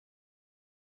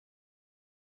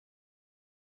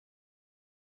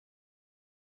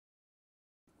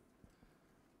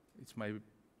It's my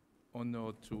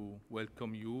honor to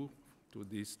welcome you to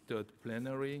this third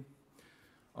plenary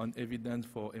on evidence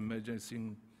for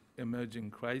emerging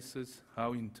crises,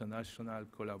 how international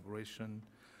collaboration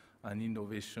and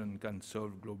innovation can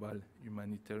solve global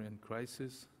humanitarian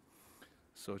crises,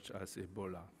 such as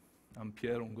Ebola. I'm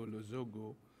Pierre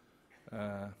Ngolo-Zogo,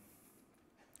 an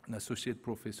associate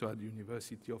professor at the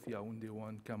University of Yaoundé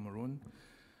 1, Cameroon,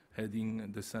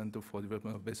 heading the Center for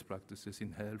Development of Best Practices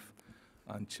in Health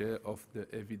and chair of the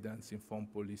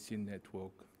Evidence-Informed Policy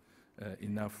Network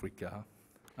in Africa.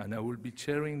 And I will be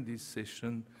chairing this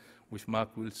session with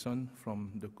Mark Wilson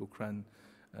from the Cochrane,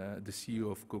 the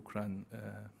CEO of Cochrane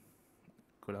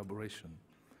Collaboration.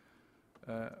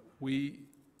 We'll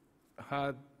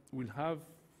have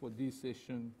for this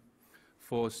session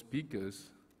 4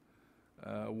 speakers.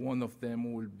 One of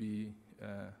them will be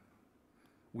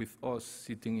with us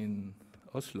sitting in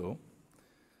Oslo.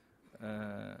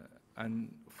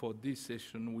 And for this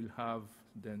session, we'll have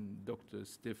then Dr.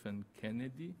 Stephen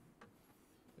Kennedy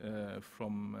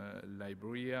from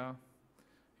Liberia.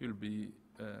 He'll be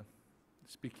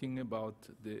speaking about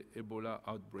the Ebola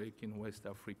outbreak in West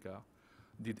Africa.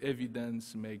 Did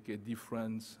evidence make a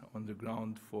difference on the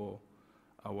ground for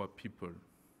our people?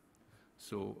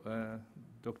 So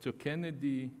Dr.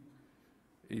 Kennedy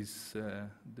is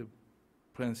the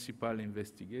principal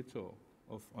investigator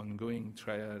of ongoing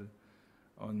trial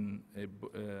on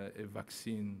a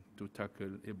vaccine to tackle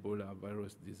Ebola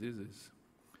virus diseases.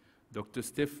 Dr.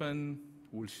 Stephen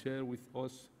will share with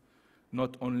us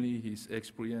not only his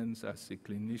experience as a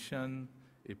clinician,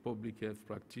 a public health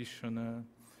practitioner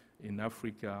in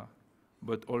Africa,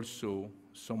 but also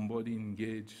somebody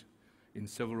engaged in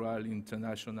several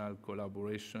international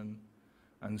collaboration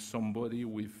and somebody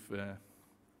with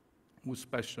whose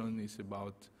passion is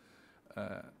about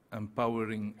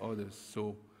empowering others.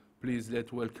 So please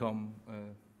let's welcome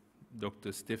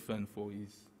Dr. Stephen for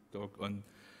his talk on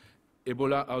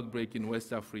Ebola outbreak in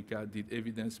West Africa. Did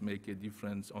evidence make a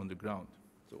difference on the ground?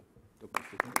 So, Dr.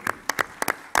 Stephen.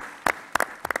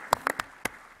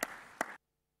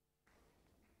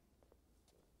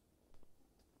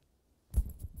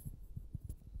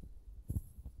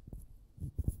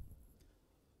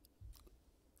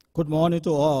 Good morning to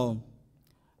all.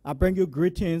 I bring you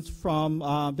greetings from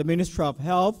the Ministry of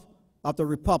Health of the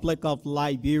Republic of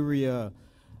Liberia.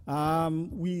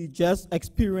 We just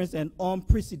experienced an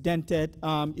unprecedented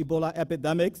Ebola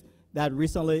epidemic that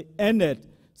recently ended.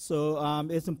 So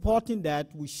it's important that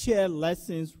we share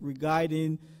lessons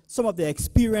regarding some of the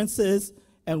experiences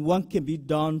and what can be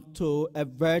done to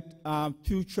avert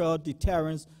future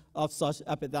deterrence of such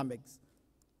epidemics.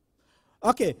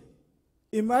 Okay.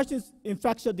 Emerging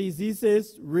infectious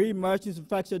diseases, re-emerging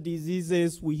infectious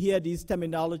diseases, we hear this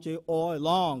terminology all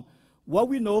along. What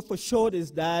we know for sure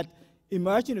is that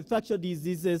emerging infectious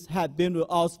diseases have been with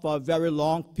us for a very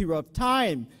long period of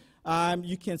time.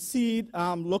 You can see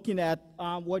looking at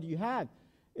what you have.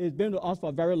 It's been with us for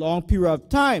a very long period of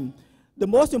time. The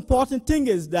most important thing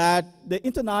is that the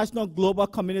international global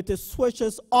community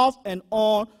switches off and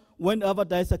on whenever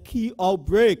there's a key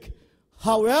outbreak.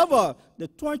 However, the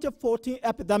 2014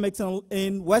 epidemics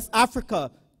in West Africa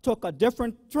took a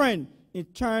different trend in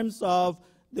terms of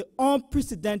the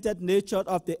unprecedented nature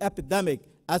of the epidemic.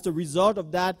 As a result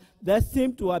of that, there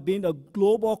seemed to have been a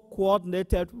global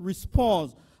coordinated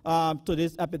response to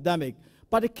this epidemic.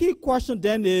 But the key question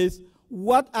then is,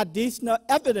 what additional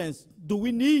evidence do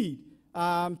we need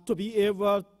to be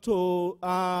able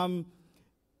to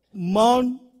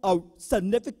mount a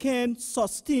significant,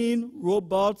 sustained,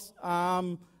 robust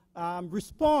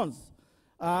response?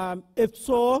 If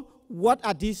so, what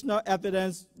additional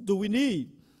evidence do we need?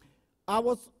 I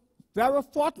was very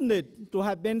fortunate to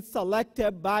have been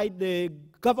selected by the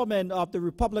government of the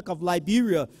Republic of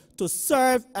Liberia to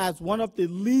serve as one of the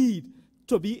lead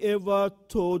to be able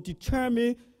to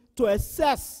determine, to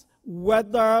assess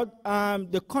whether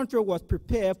the country was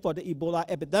prepared for the Ebola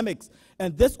epidemics.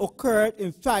 And this occurred,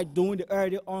 in fact, during the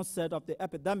early onset of the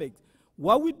epidemic.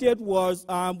 What we did was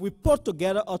we put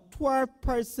together a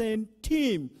 12-person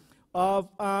team of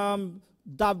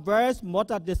diverse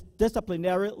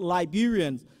multidisciplinary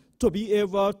Liberians to be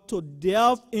able to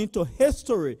delve into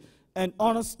history and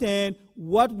understand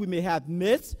what we may have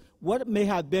missed, what may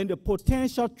have been the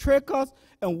potential triggers,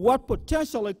 and what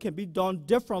potentially can be done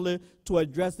differently to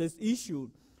address this issue.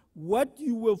 What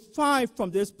you will find from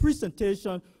this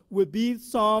presentation will be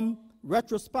some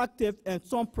retrospective and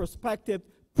some prospective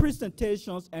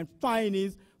presentations and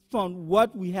findings from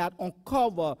what we had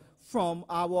uncovered from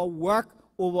our work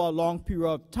over a long period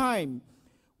of time.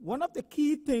 One of the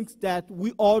key things that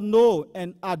we all know,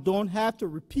 and I don't have to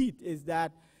repeat, is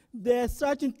that There are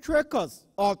certain triggers,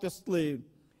 obviously,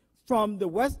 from the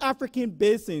West African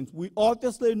basins. We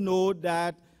obviously know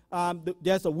that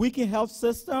there's a weakened health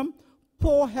system,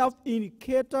 poor health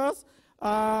indicators.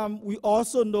 We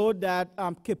also know that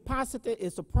capacity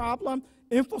is a problem,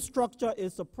 infrastructure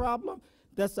is a problem.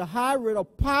 There's a high rate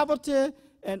of poverty,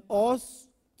 and also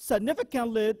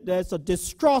significantly there's a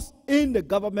distrust in the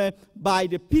government by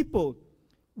the people.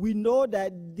 We know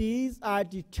that these are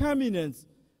determinants,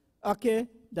 okay,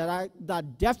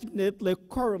 that definitely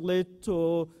correlate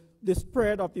to the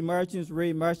spread of emerging,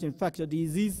 re-emerging infectious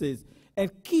diseases.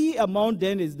 And key among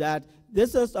them is that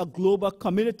this is a global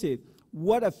community.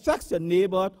 What affects your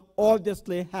neighbor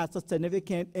obviously has a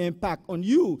significant impact on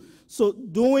you. So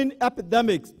during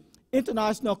epidemics,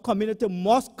 international community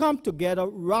must come together,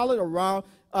 rally around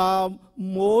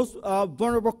most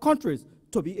vulnerable countries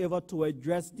to be able to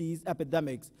address these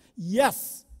epidemics.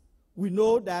 Yes, we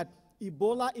know that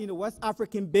Ebola in the West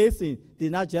African basin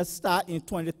did not just start in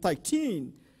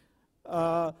 2013.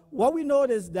 What we know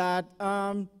is that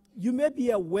you may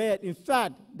be aware, in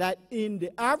fact, that in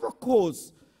the Ivory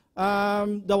Coast,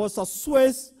 there was a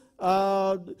Swiss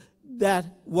that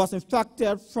was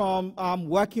infected from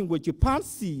working with Japan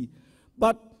Sea.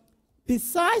 But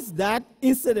besides that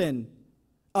incident,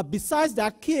 besides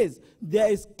that case,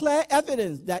 there is clear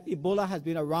evidence that Ebola has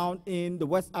been around in the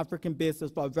West African basin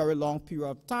for a very long period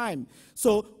of time.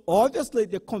 So obviously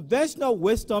the conventional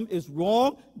wisdom is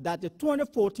wrong that the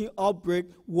 2014 outbreak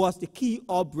was the key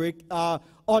outbreak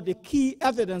or the key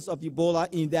evidence of Ebola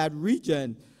in that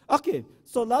region. Okay,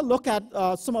 so let's look at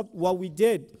some of what we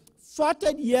did.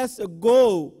 40 years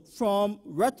ago, from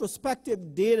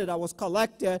retrospective data that was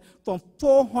collected from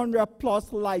 400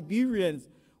 plus Liberians,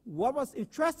 what was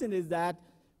interesting is that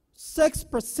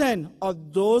 6%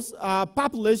 of those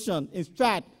population, in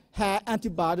fact, had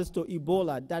antibodies to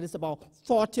Ebola. That is about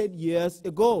 40 years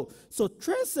ago. So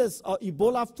traces of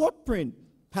Ebola footprint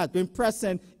has been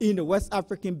present in the West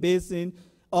African basin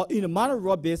or in the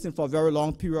Mara basin for a very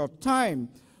long period of time.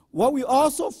 What we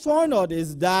also found out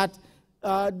is that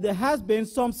there has been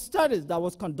some studies that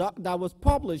was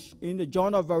published in the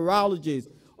Journal of Virology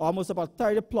almost about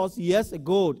 30 plus years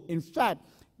ago, in fact,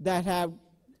 that have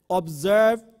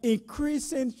observed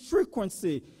increasing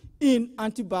frequency in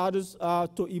antibodies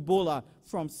to Ebola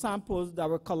from samples that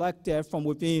were collected from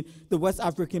within the West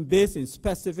African basin,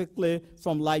 specifically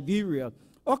from Liberia.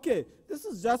 Okay, this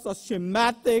is just a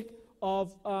schematic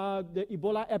of the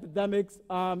Ebola epidemics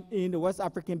in the West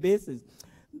African basin.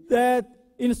 That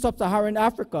in sub-Saharan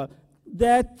Africa,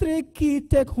 there are three key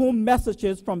take-home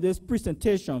messages from this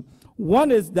presentation.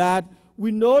 One is that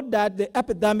we know that the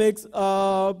epidemics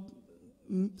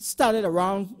started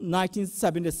around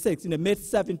 1976, in the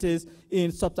mid-70s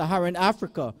in sub-Saharan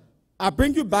Africa. I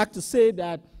bring you back to say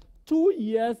that 2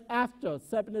 years after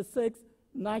 76,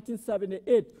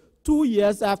 1978, 2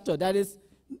 years after, that is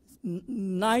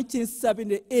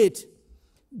 1978,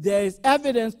 there is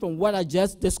evidence from what I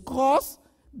just discussed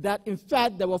that in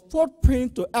fact there were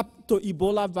footprints to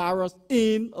Ebola virus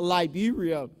in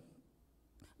Liberia.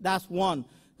 That's one.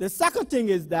 The second thing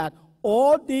is that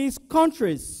all these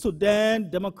countries, Sudan,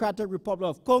 Democratic Republic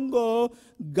of Congo,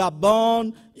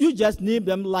 Gabon, you just name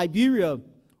them, Liberia,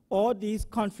 all these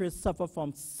countries suffer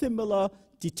from similar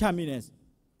determinants: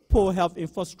 poor health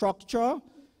infrastructure,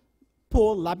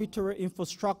 poor laboratory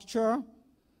infrastructure,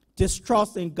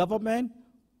 distrust in government,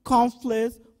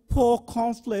 conflicts, poor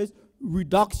conflicts,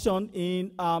 reduction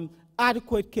in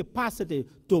adequate capacity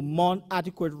to mount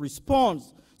adequate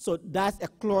response. So that's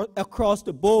across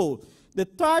the board. The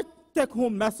third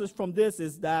take-home message from this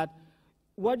is that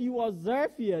what you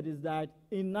observe here is that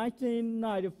in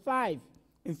 1995,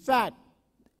 in fact,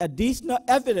 additional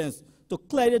evidence to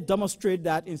clearly demonstrate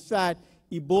that, in fact,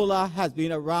 Ebola has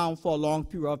been around for a long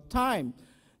period of time.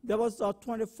 There was a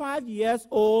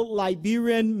 25-year-old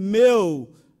Liberian male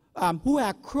who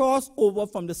had crossed over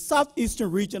from the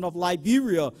southeastern region of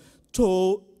Liberia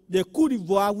to the Côte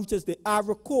d'Ivoire, which is the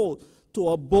Ivory Coast, to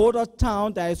a border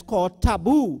town that is called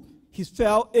Tabou. He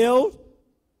fell ill.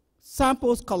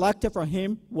 Samples collected from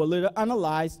him were later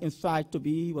analyzed, in fact,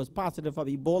 he was positive for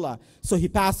Ebola. So he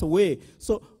passed away.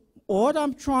 So what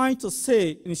I'm trying to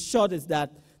say in short is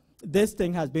that this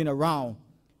thing has been around.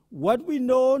 What we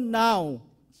know now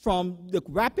from the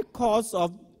rapid course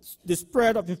of the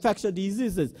spread of infectious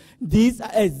diseases, these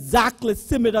are exactly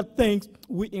similar things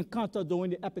we encountered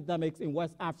during the epidemics in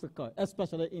West Africa,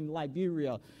 especially in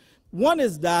Liberia. One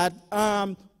is that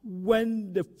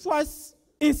when the first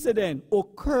incident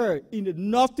occurred in the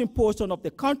northern portion of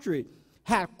the country,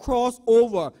 had crossed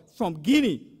over from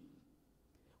Guinea,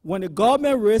 when the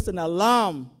government raised an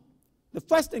alarm The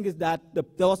first thing is that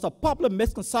there was a popular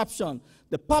misconception.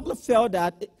 The public felt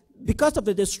that because of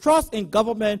the distrust in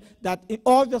government, that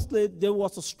obviously there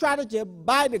was a strategy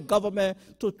by the government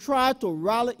to try to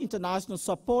rally international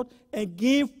support and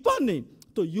gain funding,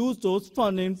 to use those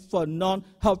funding for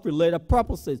non-health related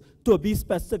purposes, to be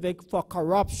specific, for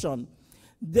corruption.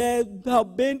 There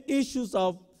have been issues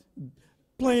of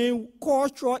playing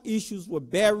cultural issues with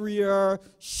barrier,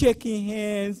 shaking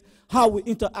hands, how we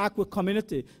interact with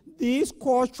community. These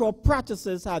cultural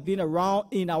practices have been around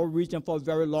in our region for a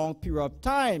very long period of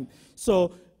time.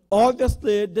 So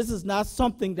obviously, this is not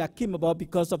something that came about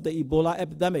because of the Ebola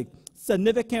epidemic.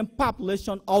 Significant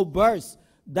population outbursts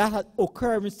that had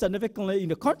occurred significantly in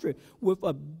the country with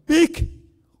a big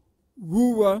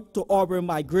rural to urban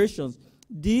migrations.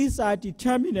 These are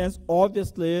determinants,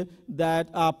 obviously,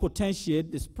 that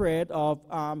potentiate the spread of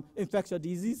infectious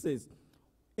diseases.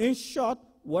 In short,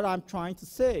 what I'm trying to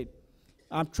say,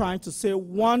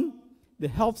 one, the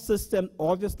health system,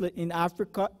 obviously, in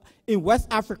Africa, in West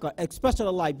Africa,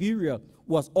 especially Liberia,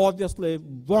 was obviously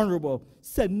vulnerable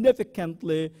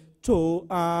significantly to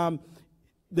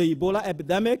the Ebola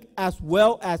epidemic, as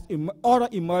well as other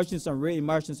emergence and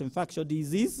re-emergence infectious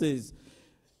diseases.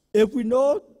 If we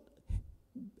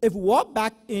walk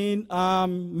back in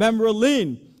memory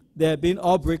lane, there have been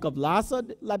outbreak of Lassa.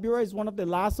 Liberia is one of the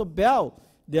Lassa belt.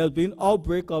 There has been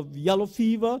outbreak of yellow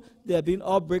fever. There have been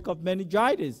outbreak of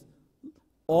meningitis.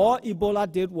 All Ebola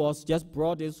did was just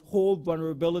brought this whole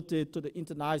vulnerability to the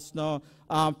international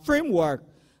framework.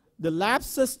 The lab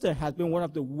system has been one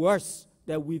of the worst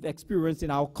that we've experienced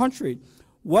in our country.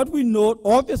 What we know,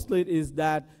 obviously, is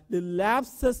that the lab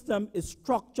system is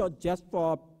structured just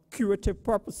for curative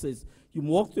purposes. You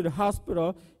walk to the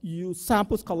hospital,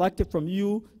 samples collected from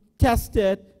you,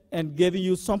 tested, and giving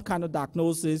you some kind of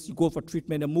diagnosis, you go for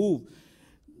treatment and move.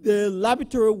 The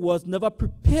laboratory was never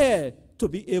prepared to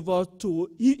be able to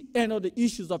handle the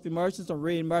issues of emergence and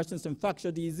re-emergence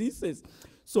infectious diseases.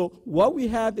 So what we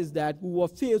have is that we were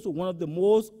faced with one of the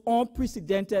most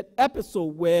unprecedented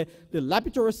episodes where the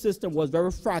laboratory system was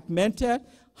very fragmented,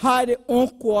 highly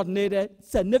uncoordinated,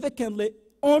 significantly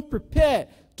unprepared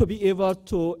to be able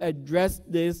to address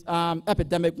this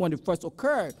epidemic when it first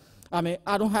occurred. I mean,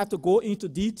 I don't have to go into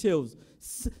details.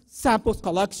 Samples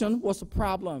collection was a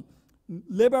problem.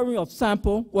 Labeling of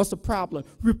sample was a problem.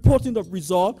 Reporting of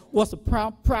result was a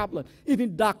problem.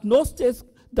 Even diagnostic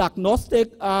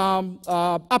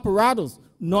apparatus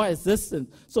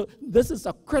non-existent. So this is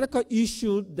a critical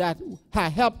issue that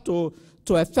has helped to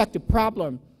affect the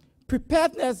problem.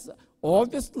 Preparedness,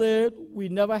 obviously, we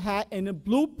never had any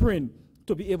blueprint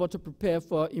to be able to prepare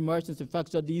for emergence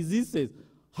infectious diseases.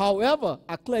 However,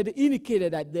 I clearly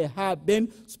indicated that there have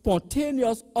been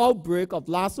spontaneous outbreak of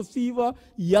Lassa fever,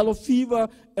 yellow fever,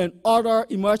 and other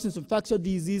emergence infectious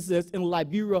diseases in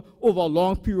Liberia over a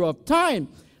long period of time.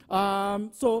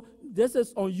 So this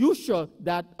is unusual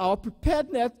that our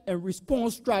preparedness and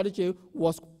response strategy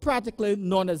was practically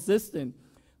non-existent.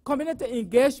 Community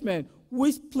engagement,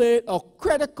 which played a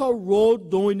critical role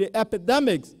during the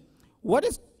epidemics. What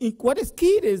is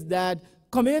key is that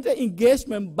community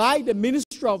engagement by the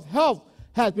Ministry of Health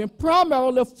has been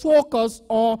primarily focused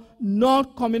on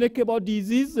non-communicable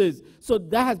diseases. So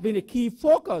that has been a key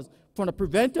focus from a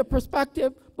preventive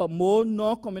perspective, but more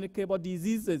non-communicable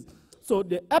diseases. So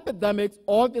the epidemics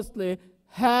obviously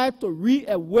had to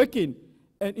reawaken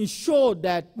and ensure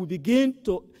that we begin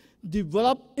to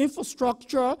develop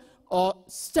infrastructure or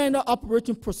standard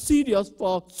operating procedures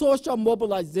for social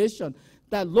mobilization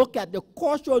that look at the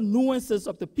cultural nuances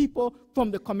of the people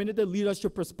from the community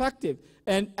leadership perspective.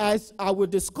 And as I will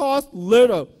discuss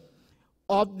later,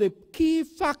 of the key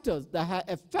factors that have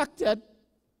affected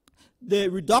the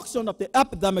reduction of the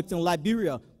epidemics in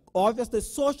Liberia, obviously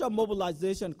social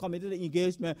mobilization, community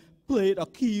engagement played a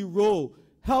key role.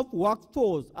 Health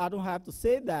workforce, I don't have to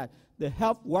say that. The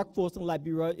health workforce in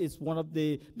Liberia is one of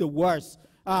the worst.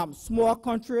 Small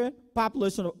country,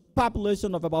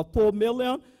 population of about 4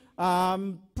 million.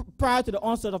 Prior to the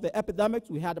onset of the epidemics,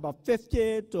 we had about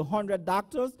 50 to 100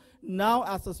 doctors. Now,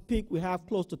 as I speak, we have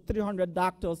close to 300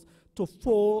 doctors to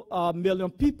 4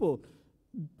 million people,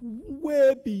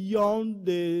 way beyond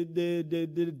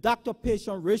the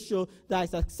doctor-patient ratio that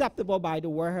is acceptable by the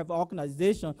World Health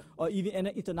Organization or even any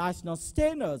international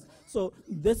standards. So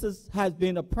this has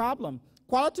been a problem.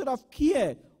 Quality of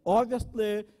care,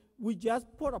 obviously, we just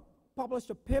published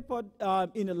a paper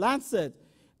in the Lancet.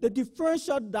 The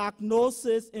differential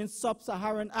diagnosis in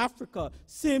sub-Saharan Africa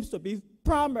seems to be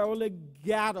primarily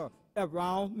gathered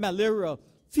around malaria,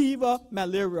 fever,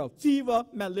 malaria, fever,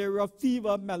 malaria,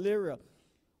 fever, malaria.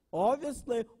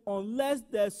 Obviously, unless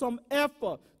there's some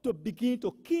effort to begin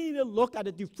to keenly look at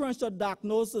the differential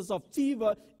diagnosis of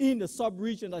fever in the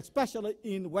sub-region, especially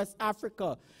in West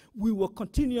Africa, we will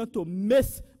continue to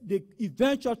miss the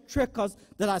eventual triggers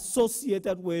that are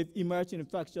associated with emerging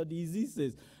infectious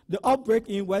diseases. The outbreak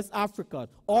in West Africa,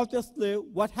 obviously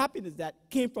what happened is that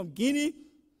came from Guinea.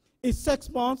 In 6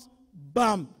 months,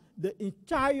 bam, the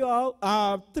entire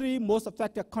 3 most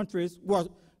affected countries were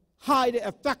highly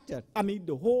affected. I mean,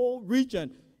 the whole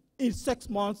region, in 6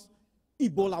 months,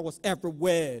 Ebola was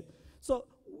everywhere. So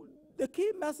the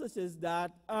key message is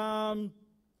that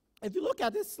if you look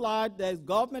at this slide, there's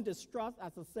government distrust,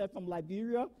 as I said, from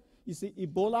Liberia. You see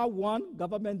Ebola 1,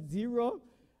 government 0.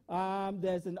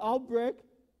 There's an outbreak,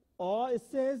 or it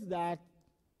says that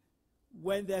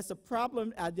when there's a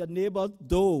problem at your neighbor's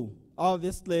door,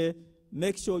 obviously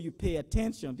make sure you pay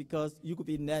attention because you could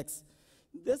be next.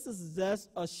 This is just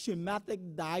a schematic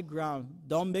diagram.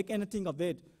 Don't make anything of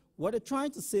it. What they're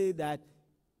trying to say that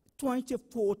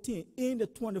 2014, in the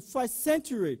 21st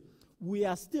century, we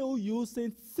are still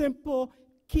using simple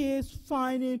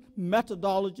case-finding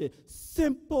methodology,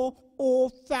 simple,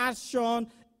 old-fashioned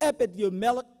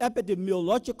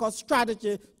epidemiological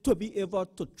strategy to be able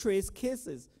to trace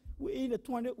cases. We're in the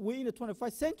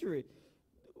 21st century.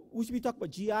 We should be talking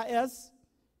about GES,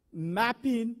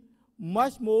 mapping,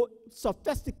 much more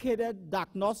sophisticated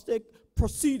diagnostic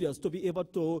procedures to be able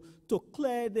to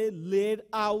clearly lay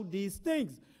out these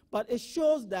things. But it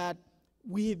shows that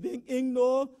we've been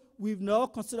ignored. We've now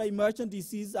considered emerging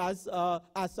disease as a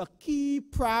key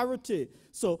priority.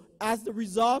 So as the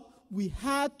result, we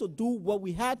had to do what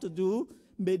we had to do.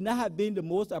 May not have been the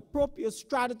most appropriate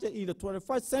strategy in the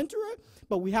 21st century,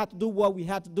 but we had to do what we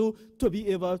had to do to be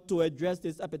able to address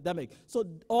this epidemic. So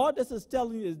all this is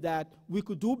telling you is that we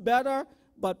could do better,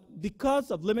 but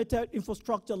because of limited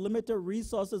infrastructure, limited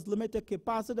resources, limited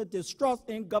capacity, distrust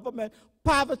in government,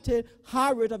 poverty,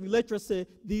 high rate of illiteracy,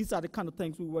 these are the kind of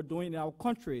things we were doing in our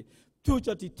country.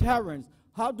 Future deterrence,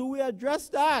 how do we address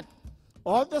that?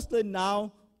 Obviously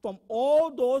now, from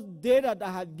all those data that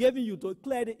I have given you to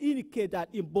clearly indicate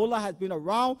that Ebola has been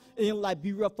around in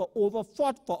Liberia for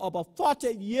about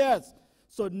 40 years.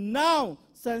 So now,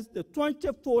 since the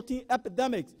 2014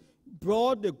 epidemics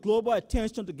brought the global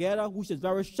attention together, which is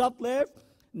very short-lived,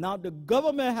 now the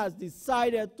government has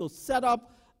decided to set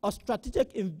up a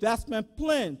strategic investment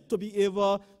plan to be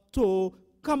able to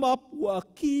come up with a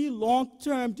key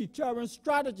long-term deterrence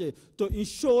strategy to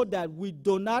ensure that we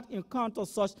do not encounter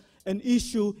such an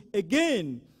issue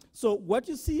again. So what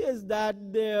you see is that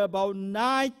there are about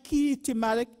 9 key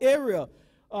thematic areas,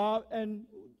 and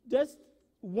this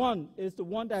one is the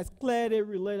one that's clearly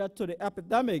related to the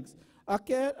epidemics.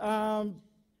 Okay,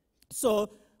 so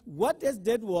what this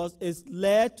did was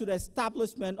led to the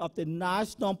establishment of the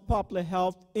National Public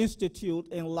Health Institute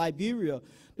in Liberia.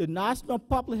 The National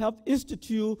Public Health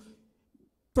Institute,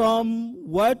 from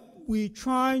what we're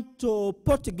trying to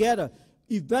put together,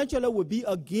 eventually will be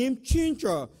a game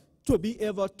changer to be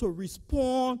able to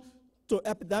respond to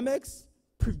epidemics,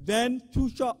 prevent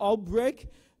future outbreak,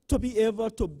 to be able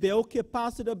to build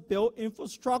capacity, build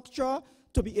infrastructure,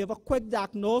 to be able to quick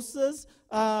diagnosis,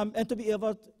 and to be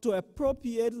able to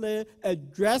appropriately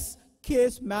address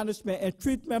case management and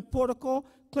treatment protocol,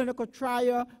 clinical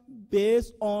trial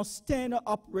based on standard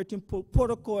operating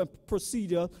protocol and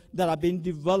procedure that are being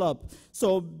developed.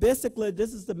 So basically,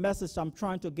 this is the message I'm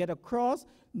trying to get across.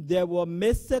 There were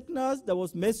missed signals, there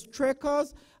was missed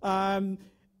triggers.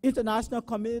 International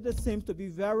community seems to be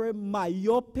very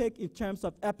myopic in terms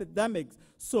of epidemics.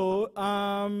 So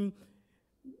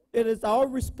it is our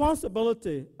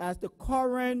responsibility as the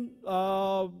current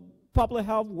public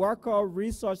health worker,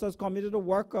 researchers, community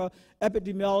worker,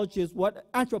 epidemiologists,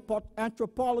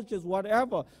 anthropologists,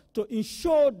 whatever, to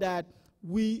ensure that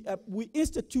we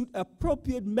institute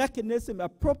appropriate mechanism,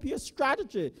 appropriate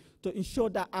strategy to ensure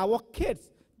that our kids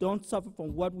don't suffer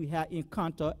from what we have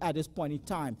encountered at this point in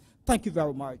time. Thank you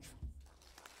very much.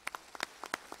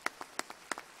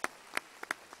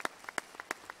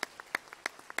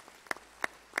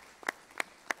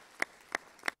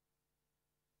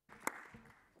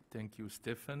 Thank you,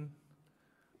 Stephen.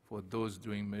 For those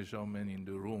doing measurement in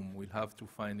the room, we'll have to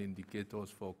find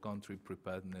indicators for country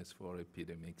preparedness for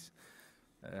epidemics.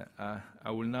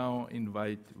 I will now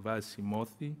invite Vas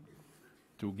Mothi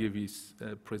to give his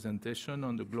presentation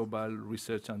on the global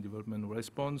research and development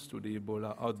response to the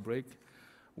Ebola outbreak.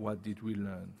 What did we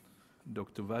learn?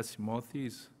 Dr. Vas Mothi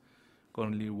is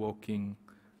currently working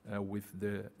with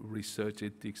the Research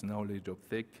Ethics Knowledge of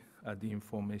TEC at the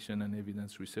Information and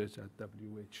Evidence Research at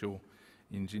WHO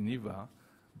in Geneva,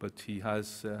 but he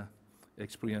has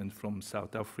experience from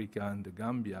South Africa and the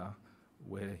Gambia,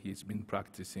 where he's been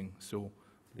practicing. So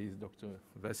please, Dr.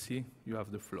 Vassi, you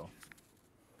have the floor.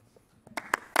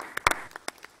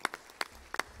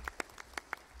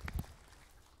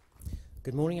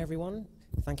 Good morning, everyone.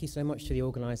 Thank you so much to the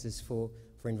organizers for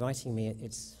inviting me.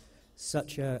 It's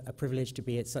such a privilege to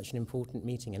be at such an important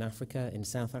meeting in Africa, in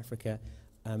South Africa.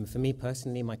 For me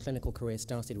personally, my clinical career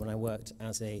started when I worked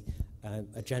as a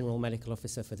general medical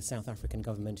officer for the South African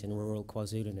government in rural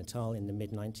KwaZulu-Natal in the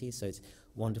mid-90s, so it's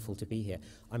wonderful to be here.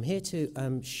 I'm here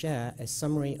to share a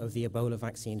summary of the Ebola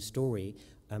vaccine story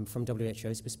from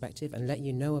WHO's perspective and let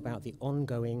you know about the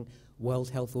ongoing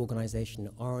World Health Organization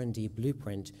R&D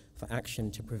blueprint for action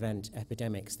to prevent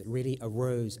epidemics that really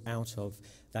arose out of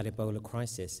that Ebola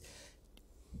crisis,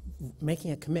 making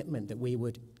a commitment that we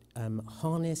would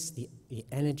harness the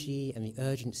energy and the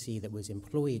urgency that was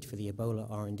employed for the Ebola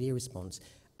R&D response.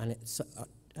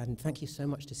 And thank you so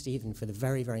much to Stephen for the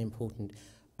very, very important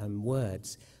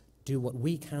words. Do what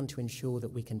we can to ensure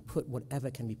that we can put whatever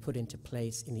can be put into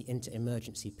place in the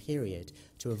inter-emergency period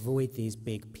to avoid these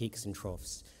big peaks and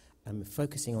troughs,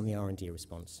 focusing on the R&D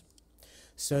response.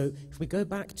 So if we go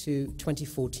back to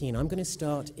 2014, I'm going to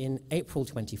start in April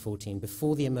 2014,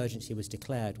 before the emergency was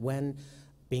declared, when,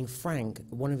 being frank,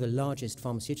 one of the largest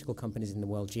pharmaceutical companies in the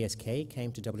world, GSK,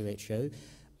 came to WHO,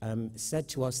 said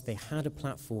to us they had a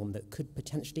platform that could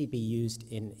potentially be used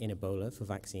in Ebola for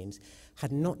vaccines,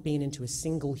 had not been into a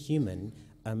single human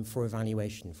for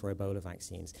evaluation for Ebola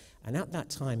vaccines. And at that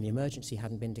time, the emergency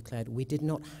hadn't been declared. We did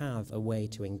not have a way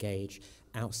to engage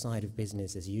outside of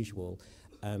business as usual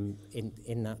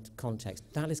in that context.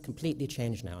 That has completely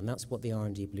changed now, and that's what the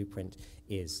R&D blueprint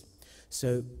is.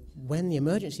 So when the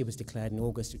emergency was declared in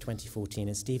August of 2014,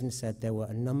 as Stephen said, there were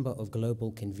a number of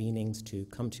global convenings to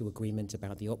come to agreement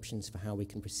about the options for how we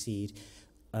can proceed,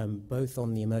 both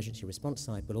on the emergency response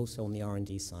side, but also on the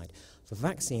R&D side. For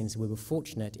vaccines, we were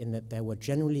fortunate in that there were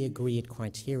generally agreed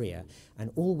criteria,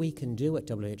 and all we can do at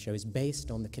WHO is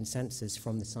based on the consensus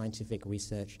from the scientific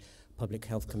research public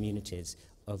health communities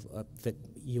that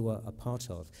you are a part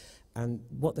of. And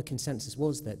what the consensus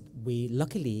was that we,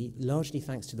 luckily, largely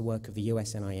thanks to the work of the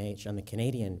US NIH and the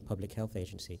Canadian Public Health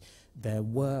Agency, there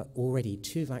were already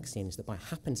 2 vaccines that by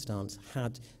happenstance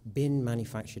had been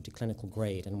manufactured to clinical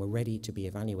grade and were ready to be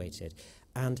evaluated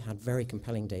and had very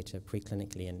compelling data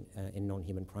preclinically in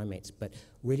non-human primates, but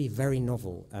really very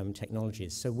novel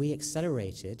technologies. So we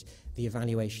accelerated the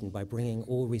evaluation by bringing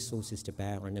all resources to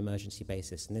bear on an emergency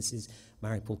basis. And this is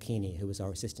Mary Paulkini, who was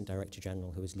our Assistant Director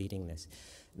General, who was leading this.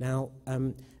 Now,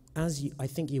 as I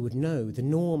think you would know, the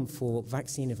norm for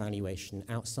vaccine evaluation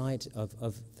outside of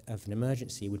an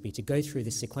emergency would be to go through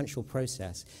this sequential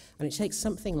process, and it takes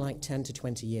something like 10 to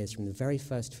 20 years from the very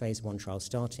first phase 1 trial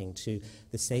starting to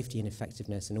the safety and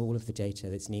effectiveness and all of the data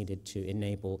that's needed to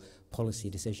enable policy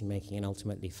decision-making and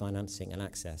ultimately financing and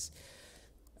access.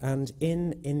 And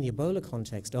in the Ebola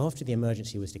context, after the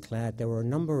emergency was declared, there were a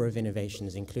number of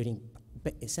innovations, including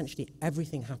essentially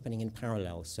everything happening in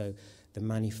parallel. So the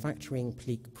manufacturing,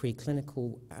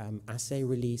 preclinical assay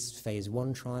release, phase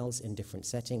 1 trials in different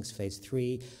settings, phase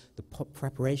 3, the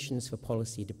preparations for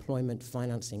policy deployment,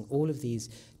 financing, all of these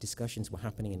discussions were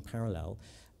happening in parallel.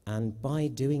 And by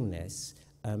doing this,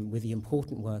 with the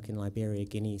important work in Liberia,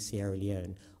 Guinea, Sierra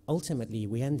Leone, ultimately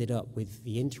we ended up with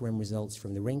the interim results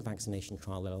from the ring vaccination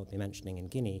trial that I'll be mentioning in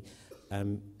Guinea,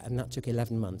 and that took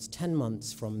 11 months, 10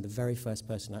 months from the very first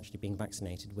person actually being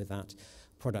vaccinated with that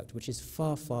product, which is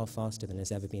far, far faster than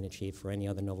has ever been achieved for any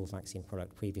other novel vaccine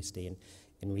product previously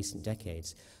in recent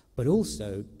decades, but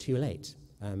also too late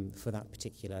for that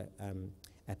particular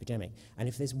epidemic. And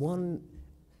if there's one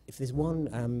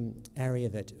area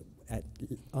that,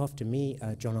 after me,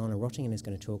 John Arne Rottingen is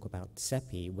going to talk about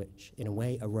CEPI, which in a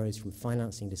way arose from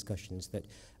financing discussions that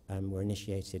were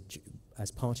initiated as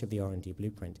part of the R&D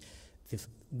blueprint.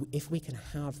 If we can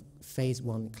have phase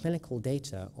 1 clinical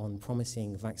data on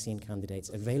promising vaccine candidates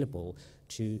available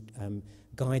to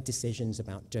guide decisions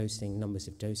about dosing, numbers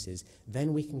of doses,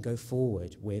 then we can go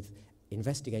forward with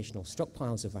investigational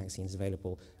stockpiles of vaccines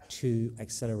available to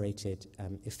accelerated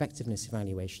effectiveness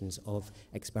evaluations of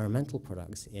experimental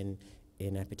products in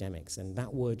epidemics. And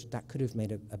that could have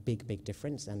made a big, big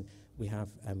difference, and we have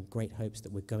great hopes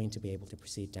that we're going to be able to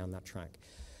proceed down that track.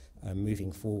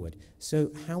 Moving forward.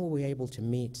 So how are we able to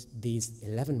meet these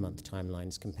 11-month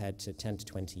timelines compared to 10 to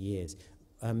 20 years?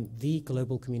 The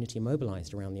global community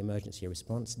mobilized around the emergency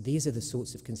response. These are the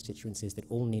sorts of constituencies that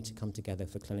all need to come together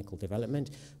for clinical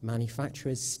development.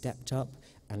 Manufacturers stepped up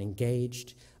and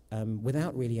engaged.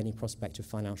 without really any prospect of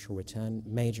financial return.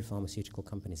 Major pharmaceutical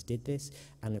companies did this,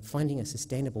 and finding a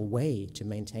sustainable way to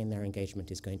maintain their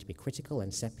engagement is going to be critical,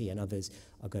 and CEPI and others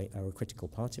are a critical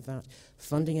part of that.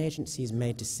 Funding agencies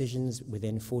made decisions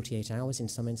within 48 hours in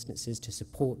some instances to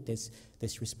support this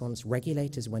response.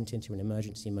 Regulators went into an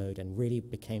emergency mode and really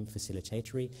became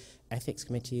facilitatory. Ethics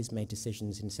committees made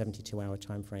decisions in 72-hour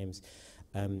timeframes.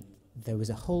 There was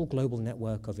a whole global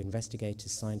network of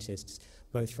investigators, scientists,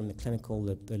 both from the clinical,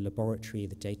 the laboratory,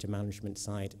 the data management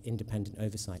side, independent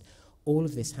oversight. All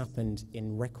of this happened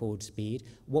in record speed.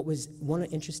 What was one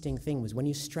interesting thing was when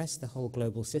you stress the whole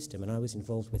global system, and I was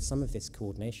involved with some of this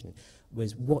coordination,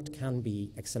 was what can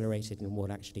be accelerated and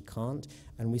what actually can't.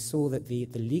 And we saw that the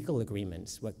legal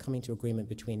agreements were coming to agreement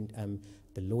between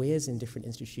the lawyers in different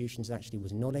institutions actually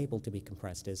was not able to be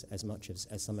compressed as much as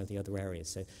some of the other areas.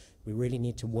 So we really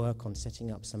need to work on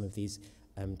setting up some of these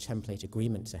template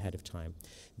agreements ahead of time.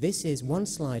 This is one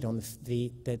slide on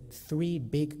the three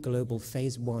big global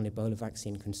phase 1 Ebola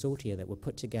vaccine consortia that were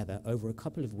put together over a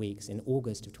couple of weeks in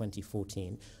August of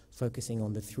 2014, focusing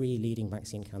on the three leading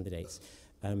vaccine candidates.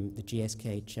 The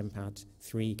GSK Chimpat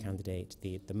 3 candidate,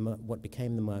 what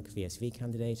became the Merck VSV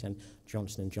candidate, and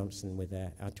Johnson & Johnson with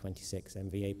their Ad26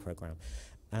 MVA program.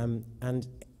 And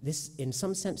this, in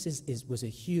some senses, was a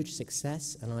huge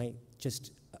success, and I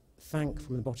just thank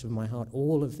from the bottom of my heart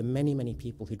all of the many, many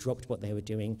people who dropped what they were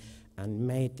doing and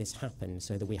made this happen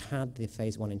so that we had the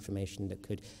phase 1 information that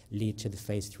could lead to the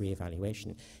phase 3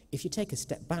 evaluation. If you take a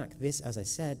step back, this, as I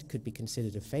said, could be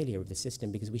considered a failure of the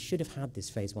system because we should have had this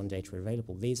phase 1 data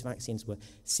available. These vaccines were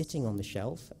sitting on the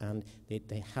shelf and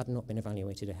they had not been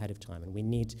evaluated ahead of time, and we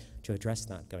need to address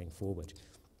that going forward.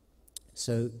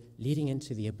 So leading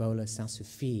into the Ebola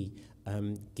Sasufi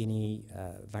Guinea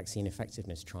vaccine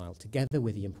effectiveness trial, together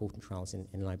with the important trials in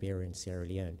Liberia and Sierra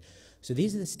Leone. So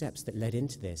these are the steps that led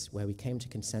into this, where we came to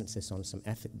consensus on some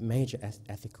major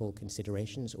ethical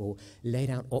considerations, or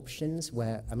laid out options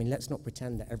where, I mean, let's not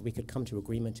pretend that we could come to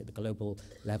agreement at the global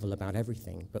level about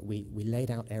everything, but we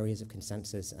laid out areas of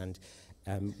consensus and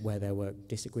where there were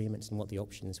disagreements and what the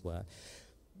options were.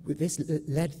 This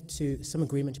led to some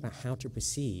agreement about how to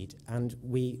proceed, and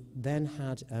we then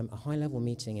had a high-level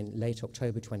meeting in late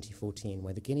October 2014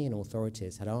 where the Guinean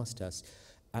authorities had asked us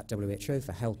at WHO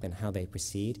for help in how they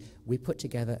proceed. We put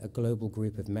together a global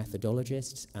group of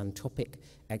methodologists and topic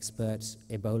experts,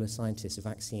 Ebola scientists,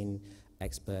 vaccine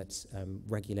experts,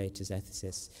 regulators,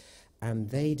 ethicists, and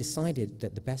they decided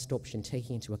that the best option,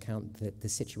 taking into account the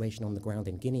situation on the ground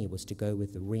in Guinea, was to go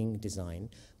with the ring design,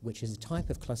 which is a type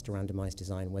of cluster randomized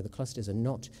design where the clusters are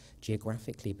not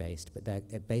geographically based, but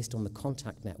they're based on the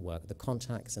contact network, the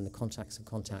contacts and the contacts of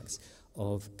contacts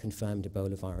of confirmed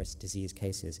Ebola virus disease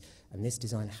cases. And this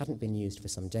design hadn't been used for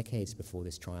some decades before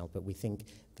this trial, but we think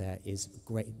there is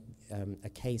a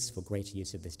case for greater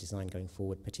use of this design going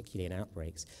forward, particularly in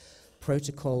outbreaks.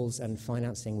 Protocols and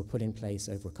financing were put in place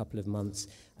over a couple of months,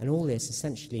 and all this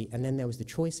essentially, and then there was the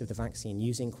choice of the vaccine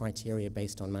using criteria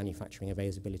based on manufacturing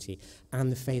availability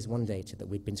and the phase 1 data that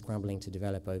we'd been scrambling to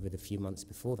develop over the few months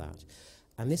before that.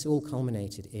 And this all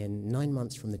culminated in 9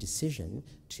 months from the decision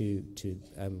to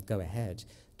go ahead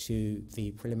to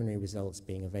the preliminary results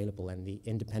being available and the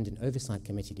independent oversight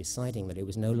committee deciding that it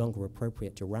was no longer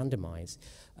appropriate to randomize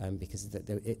because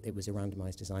it was a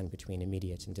randomized design between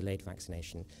immediate and delayed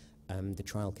vaccination. The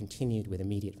trial continued with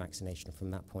immediate vaccination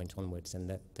from that point onwards, and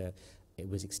it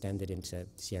was extended into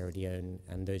Sierra Leone,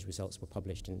 and those results were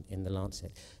published in The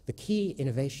Lancet. The key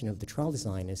innovation of the trial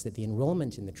design is that the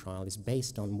enrollment in the trial is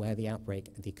based on where the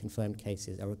outbreak, the confirmed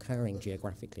cases, are occurring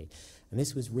geographically. And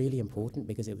this was really important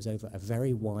because it was over a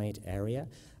very wide area.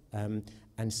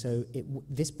 And so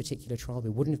this particular trial, we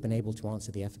wouldn't have been able to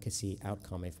answer the efficacy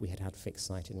outcome if we had had fixed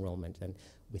site enrollment. And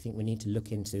we think we need to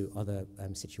look into other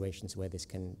situations where this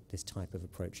type of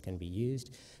approach can be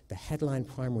used. The headline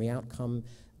primary outcome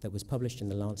that was published in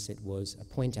The Lancet was a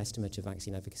point estimate of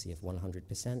vaccine efficacy of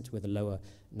 100% with a lower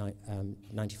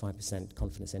 95%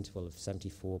 confidence interval of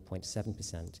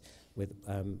 74.7% with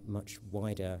much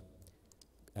wider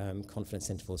confidence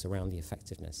intervals around the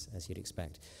effectiveness, as you'd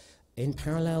expect. In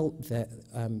parallel,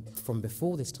 from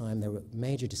before this time, there were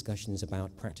major discussions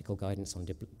about practical guidance on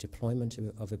deployment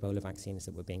of Ebola vaccines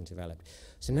that were being developed.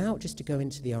 So now, just to go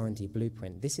into the R&D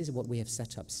blueprint, this is what we have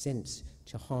set up since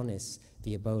to harness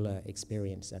the Ebola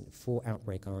experience and for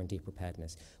outbreak R&D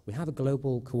preparedness. We have a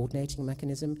global coordinating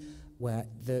mechanism where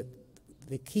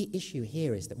the key issue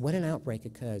here is that when an outbreak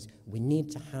occurs, we need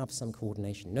to have some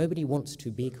coordination. Nobody wants to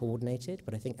be coordinated,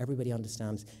 but I think everybody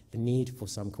understands the need for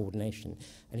some coordination.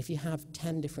 And if you have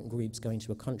 10 different groups going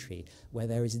to a country where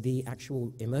there is the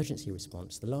actual emergency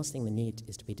response, the last thing they need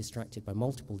is to be distracted by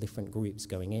multiple different groups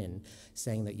going in,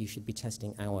 saying that you should be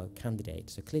testing our candidate.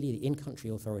 So clearly the in-country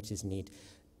authorities need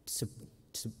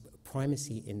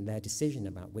primacy in their decision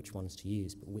about which ones to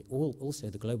use, but also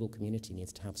the global community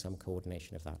needs to have some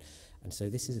coordination of that. And so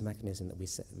this is a mechanism that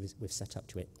we've set up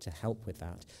to help with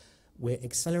that. We're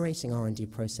accelerating R&D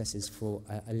processes for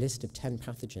a list of 10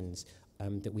 pathogens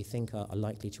that we think are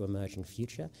likely to emerge in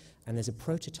future. And there's a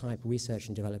prototype research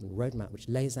and development roadmap which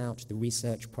lays out the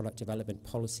research, product development,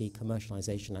 policy,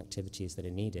 commercialization activities that are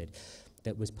needed,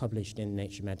 that was published in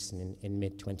Nature Medicine in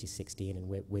mid-2016, and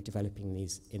we're developing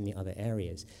these in the other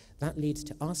areas. That leads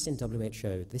to us in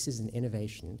WHO. This is an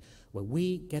innovation where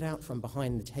we get out from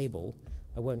behind the table.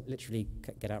 I won't literally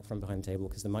get out from behind the table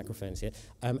because the microphone's here,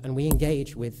 and we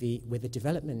engage with the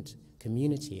development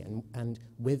community and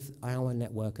with our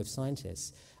network of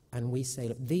scientists. And we say,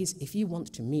 look, if you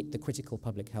want to meet the critical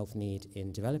public health need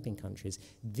in developing countries,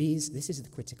 this is the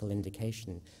critical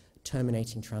indication: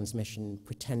 terminating transmission,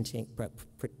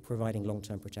 providing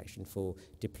long-term protection for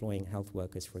deploying health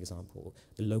workers, for example,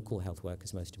 the local health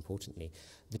workers most importantly,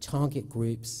 the target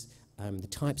groups, the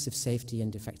types of safety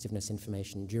and effectiveness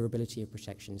information, durability of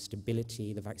protection,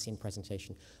 stability, the vaccine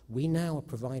presentation. We now are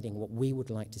providing what we would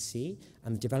like to see,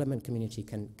 and the development community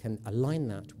can align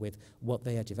that with what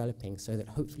they are developing so that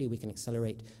hopefully we can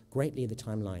accelerate greatly the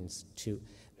timelines to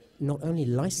not only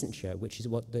licensure, which is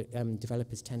what the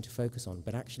developers tend to focus on,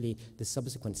 but actually the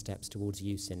subsequent steps towards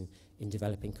use in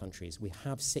developing countries. We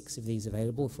have 6 of these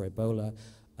available for Ebola,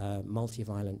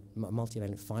 multivalent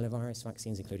filovirus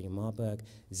vaccines, including Marburg,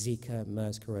 Zika,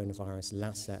 MERS coronavirus,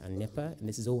 Lassa, and Nipah, and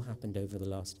this has all happened over the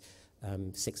last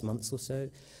 6 months or so.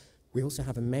 We also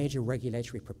have a major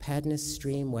regulatory preparedness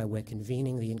stream where we're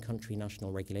convening the in-country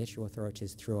national regulatory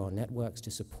authorities through our networks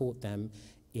to support them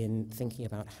in thinking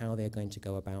about how they're going to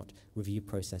go about review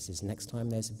processes next time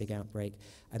there's a big outbreak.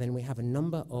 And then we have a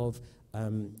number of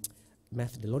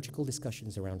methodological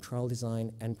discussions around trial design,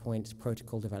 endpoints,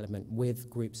 protocol development with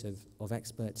groups of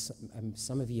experts.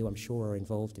 Some of you, I'm sure, are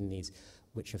involved in these,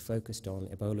 which are focused on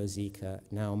Ebola, Zika,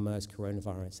 now MERS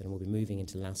coronavirus, and we'll be moving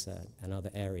into Lassa and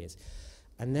other areas.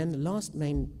 And then the last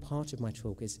main part of my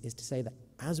talk is to say that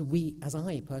as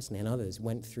I personally and others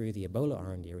went through the Ebola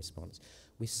R&D response,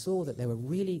 we saw that there were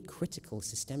really critical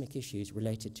systemic issues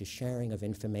related to sharing of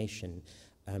information,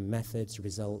 methods,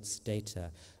 results, data,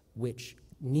 which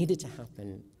needed to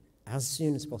happen as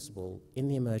soon as possible in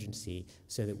the emergency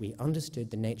so that we understood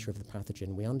the nature of the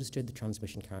pathogen, we understood the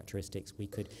transmission characteristics, we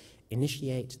could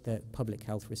initiate the public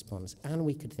health response, and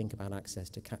we could think about access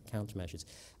to countermeasures.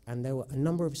 And there were a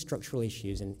number of structural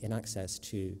issues in access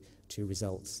to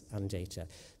results and data.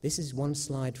 This is one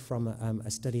slide from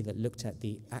a study that looked at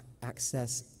the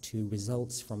access to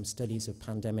results from studies of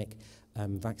pandemic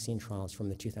vaccine trials from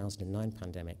the 2009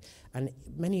 pandemic. And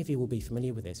many of you will be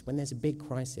familiar with this. When there's a big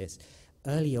crisis,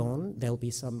 early on, there'll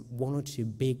be one or two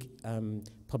big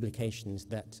publications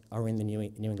that are in the New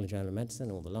England Journal of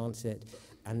Medicine or the Lancet,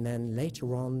 and then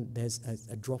later on, there's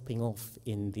a dropping off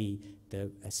in the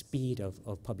speed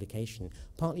of publication,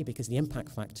 partly because the impact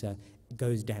factor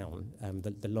goes down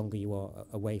the longer you are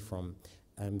away from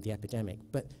the epidemic.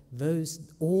 But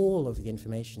all of the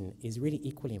information is really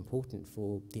equally important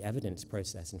for the evidence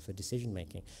process and for decision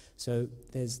making. So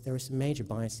there are some major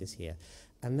biases here.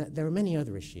 And there are many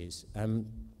other issues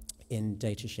in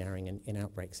data sharing and in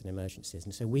outbreaks and emergencies.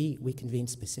 And so we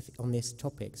convened on this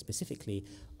topic specifically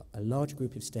a large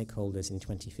group of stakeholders in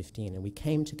 2015, and we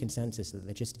came to consensus that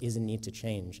there just is a need to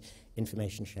change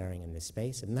information sharing in this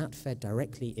space, and that fed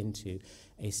directly into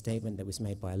a statement that was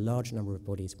made by a large number of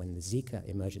bodies when the Zika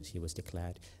emergency was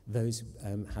declared. Those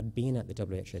had been at the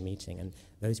WHO meeting, and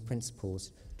those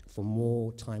principles for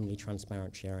more timely,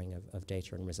 transparent sharing of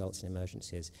data and results in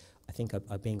emergencies, I think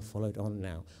are being followed on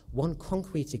now. One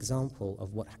concrete example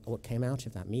of what came out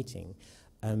of that meeting,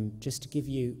 just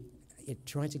to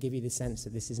try to give you the sense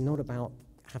that this is not about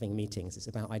having meetings, it's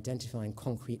about identifying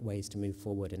concrete ways to move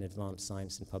forward in advanced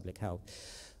science and public health,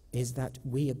 is that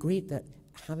we agreed that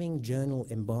having journal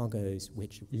embargoes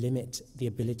which limit the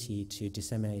ability to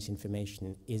disseminate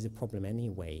information is a problem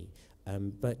anyway,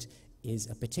 but is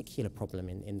a particular problem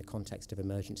in the context of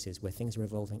emergencies where things are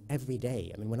evolving every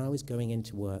day. I mean, when I was going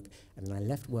into work and then I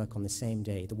left work on the same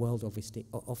day, the world obviously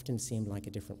often seemed like a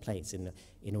different place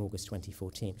in August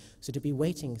 2014. So to be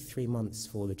waiting 3 months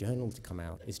for the journal to come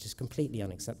out is just completely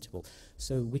unacceptable.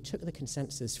 So we took the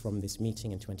consensus from this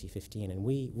meeting in 2015 and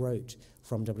we wrote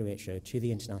from WHO to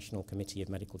the International Committee of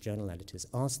Medical Journal Editors,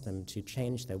 asked them to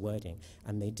change their wording,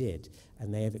 and they did.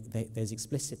 And there's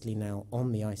explicitly now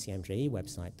on the ICMJE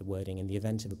website the wording, in the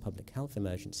event of a public health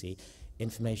emergency,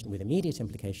 information with immediate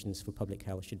implications for public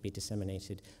health should be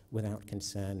disseminated without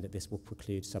concern that this will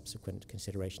preclude subsequent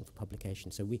consideration for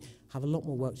publication. So we have a lot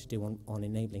more work to do on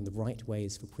enabling the right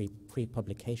ways for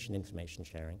pre-publication information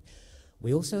sharing.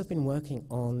 We also have been working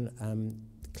on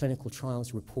clinical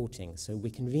trials reporting. So we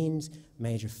convened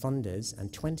major funders,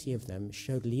 and 20 of them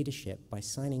showed leadership by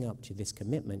signing up to this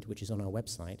commitment, which is on our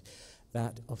website,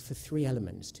 for 3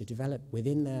 elements: to develop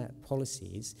within their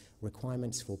policies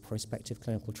requirements for prospective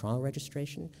clinical trial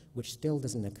registration, which still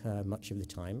doesn't occur much of the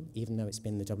time, even though it's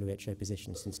been the WHO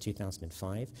position since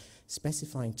 2005,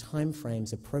 specifying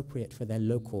timeframes appropriate for their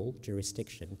local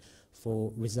jurisdiction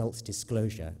for results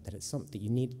disclosure, that it's something that you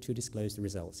need to disclose the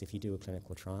results if you do a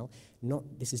clinical trial.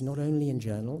 This is not only in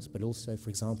journals, but also, for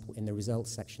example, in the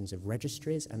results sections of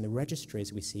registries, and the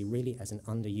registries we see really as an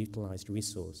underutilized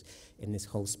resource in this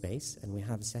whole space, and we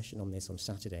have a session on this on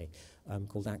Saturday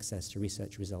called Access to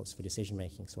Research Results for Decision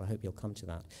Making, so I hope you'll come to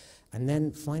that. And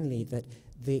then finally, that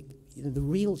the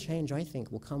real change, I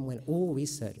think, will come when all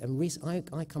research, and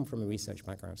I come from a research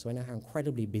background, so I know how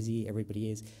incredibly busy everybody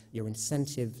is. Your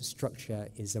incentive structure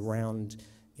is around,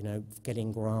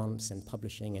 getting grants and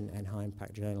publishing and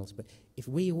high-impact journals. But if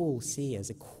we all see as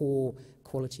a core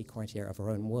quality criteria of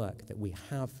our own work that we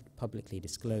have publicly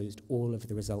disclosed all of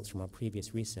the results from our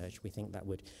previous research, we think that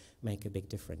would make a big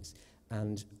difference.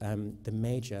 And the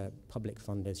major public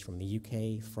funders from the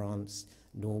UK, France,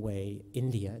 Norway,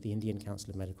 India, the Indian Council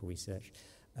of Medical Research,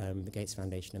 the Gates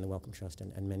Foundation and the Wellcome Trust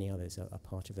and many others are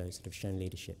part of those that have shown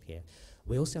leadership here.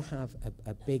 We also have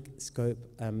a big scope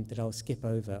that I'll skip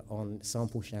over on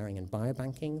sample sharing and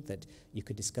biobanking that you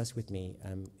could discuss with me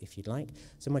if you'd like.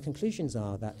 So my conclusions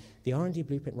are that the R&D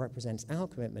blueprint represents our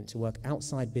commitment to work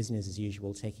outside business as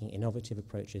usual, taking innovative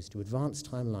approaches to advance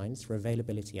timelines for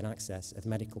availability and access of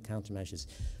medical countermeasures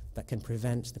that can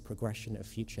prevent the progression of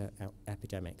future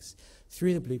epidemics.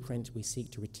 Through the blueprint, we seek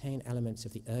to retain elements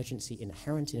of the urgency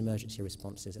inherent in emergency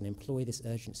responses and employ this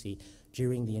urgency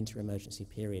during the inter-emergency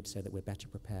period so that we're better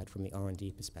prepared from the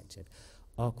R&D perspective.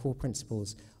 Our core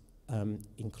principles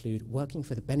include working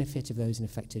for the benefit of those in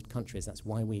affected countries, that's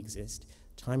why we exist,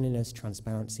 timeliness,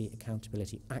 transparency,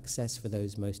 accountability, access for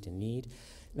those most in need.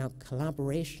 Now,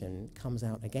 collaboration comes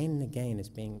out again and again as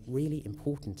being really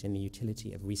important in the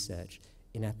utility of research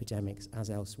in epidemics as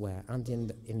elsewhere, and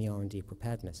in the R&D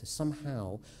preparedness. So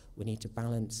somehow we need to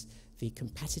balance the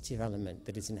competitive element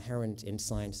that is inherent in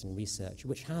science and research,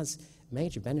 which has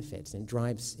major benefits and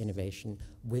drives innovation,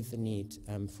 with the need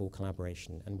for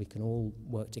collaboration, and we can all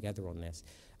work together on this.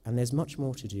 And there's much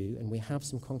more to do, and we have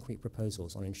some concrete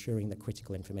proposals on ensuring that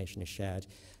critical information is shared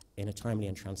in a timely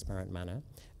and transparent manner.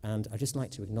 And I'd just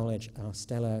like to acknowledge our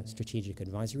stellar strategic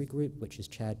advisory group, which is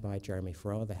chaired by Jeremy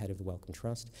Farrar, the head of the Wellcome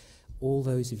Trust. All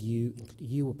those of you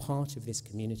are part of this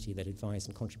community that advise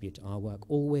and contribute to our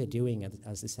work. All we're doing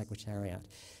as the Secretariat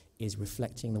is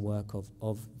reflecting the work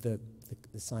of the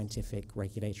scientific,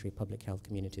 regulatory, public health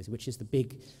communities, which is the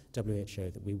big WHO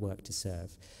that we work to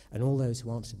serve. And all those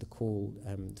who answered the call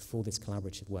for this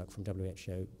collaborative work from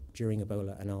WHO during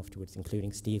Ebola and afterwards,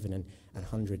 including Stephen and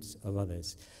hundreds of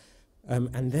others.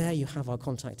 And there you have our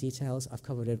contact details. I've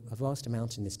covered a vast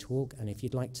amount in this talk, and if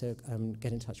you'd like to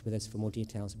get in touch with us for more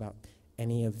details about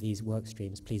any of these work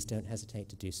streams, please don't hesitate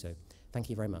to do so. Thank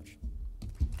you very much.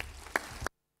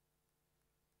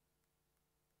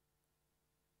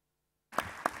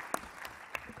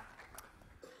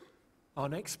 Our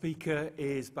next speaker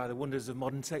is, by the wonders of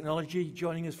modern technology,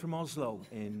 joining us from Oslo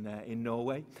in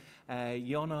Norway.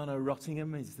 Jon Arne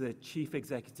Rottingham is the Chief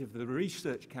Executive of the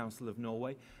Research Council of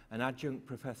Norway, an adjunct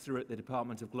professor at the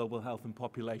Department of Global Health and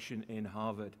Population in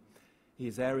Harvard.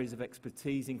 His areas of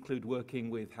expertise include working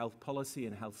with health policy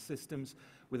and health systems,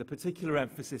 with a particular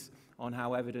emphasis on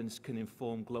how evidence can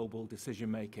inform global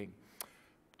decision-making.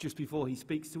 Just before he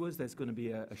speaks to us, there's going to be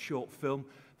a short film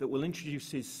that will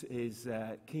introduce his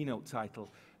keynote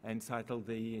title, entitled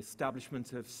The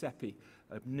Establishment of CEPI,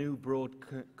 a new broad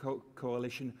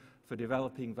coalition for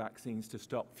developing vaccines to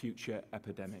stop future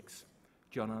epidemics.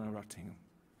 Jon Arne Rottingham.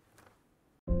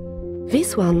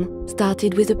 This one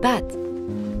started with a bat,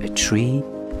 a tree,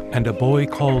 and a boy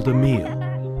called Emil.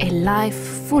 a life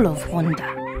full of wonder.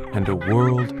 And a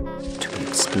world to be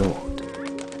explored.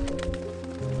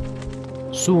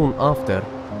 Soon after,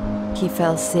 He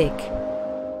fell sick.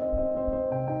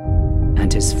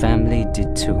 And his family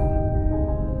did too.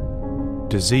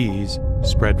 Disease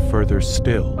spread further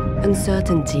still.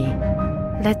 Uncertainty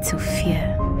led to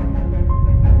fear.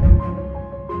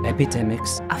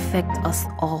 Epidemics Affect us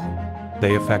all.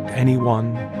 They affect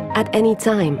anyone, At any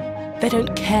time. They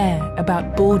don't care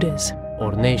about borders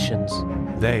or nations.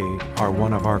 they are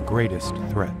one of our greatest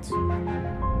threats.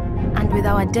 And with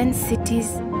our dense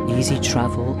cities easy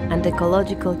travel and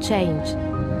ecological change,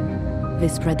 they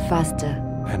spread faster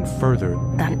And further,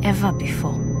 than ever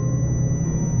before.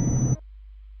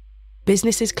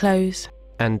 businesses close,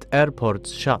 and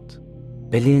airports shut.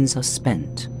 billions are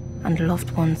spent And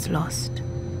loved ones lost.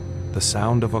 the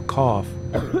sound of a cough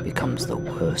becomes the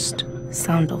worst.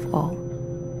 Sound of all.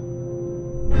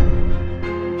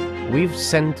 We've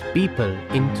sent people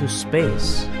into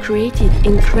space. Created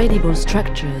incredible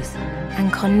structures.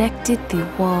 and connected the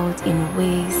world in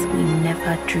ways we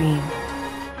never dreamed.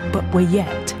 But we're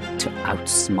yet To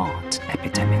outsmart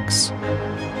epidemics.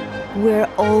 We're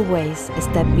always a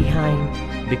step behind.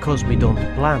 Because we don't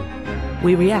plan.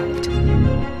 we react.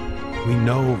 we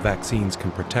know vaccines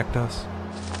can protect us,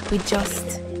 We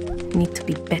just need to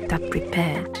be better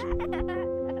prepared.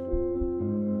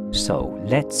 So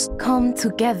let's Come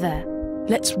together.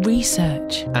 Let's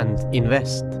research. And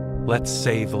invest. let's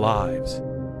save lives.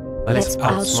 Let's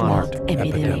outsmart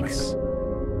epidemics.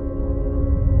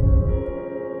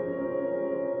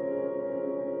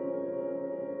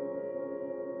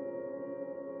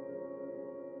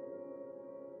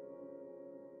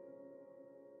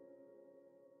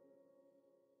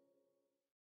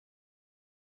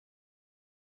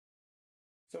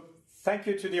 So thank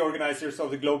you to the organizers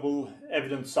of the Global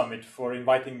Evidence Summit for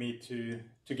inviting me to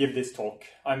give this talk.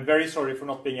 I'm very sorry for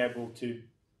not being able to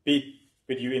be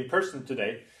with you in person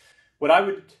today. What I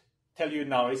would tell you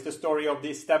now is the story of the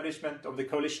establishment of the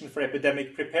Coalition for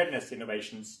Epidemic Preparedness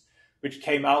Innovations, which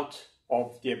came out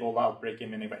of the Ebola outbreak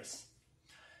in many ways.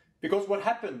 Because what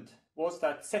happened was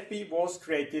that CEPI was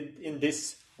created in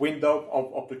this window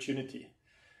of opportunity.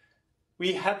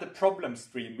 We had the problem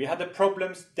stream. We had the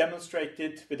problems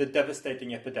demonstrated with a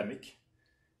devastating epidemic.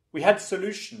 We had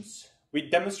solutions. We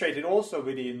demonstrated also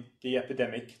within the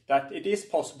epidemic that it is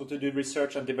possible to do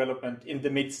research and development in the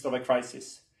midst of a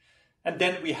crisis. And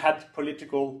then we had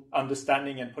political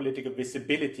understanding and political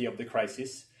visibility of the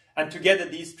crisis. And together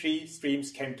these three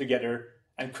streams came together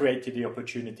and created the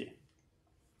opportunity.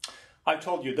 I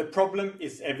told you, the problem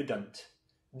is evident.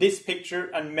 This picture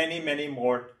and many, many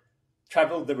more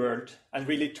traveled the world and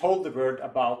really told the world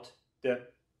about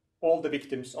all the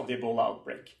victims of the Ebola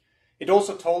outbreak. It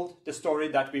also told the story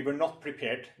that we were not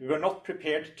prepared. We were not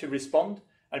prepared to respond,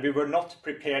 and we were not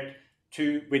prepared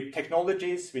with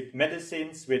technologies, with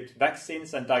medicines, with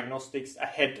vaccines and diagnostics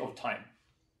ahead of time.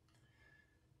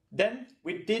 Then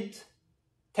we did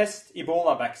test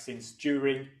Ebola vaccines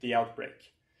during the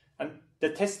outbreak. And the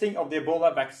testing of the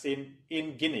Ebola vaccine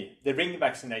in Guinea, the ring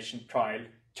vaccination trial,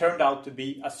 turned out to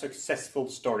be a successful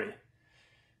story.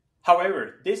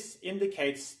 However, this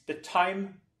indicates the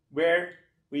time where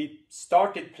we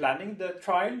started planning the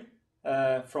trial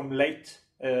from late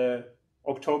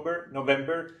October,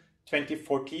 November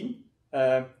 2014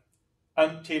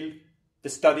 until the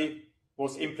study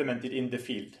was implemented in the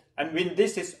field. And when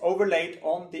this is overlaid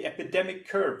on the epidemic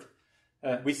curve,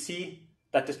 we see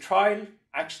that the trial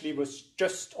actually was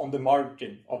just on the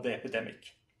margin of the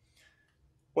epidemic.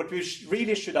 What we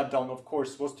really should have done, of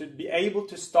course, was to be able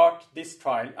to start this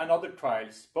trial and other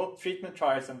trials, both treatment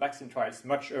trials and vaccine trials,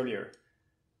 much earlier,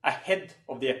 ahead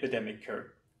of the epidemic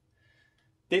curve.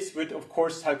 This would, of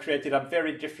course, have created a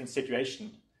very different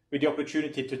situation with the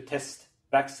opportunity to test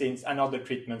vaccines and other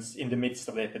treatments in the midst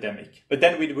of the epidemic. But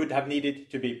then we would have needed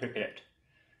to be prepared.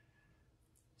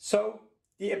 So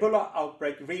the Ebola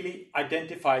outbreak really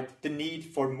identified the need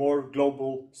for more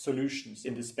global solutions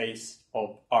in the space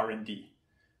of R&D.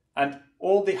 And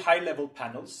all the high-level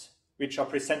panels, which are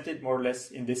presented more or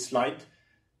less in this slide,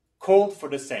 called for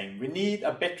the same. We need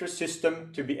a better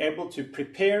system to be able to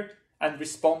prepare and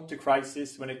respond to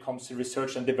crises when it comes to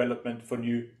research and development for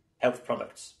new health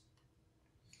products.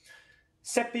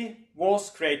 CEPI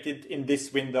was created in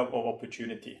this window of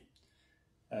opportunity.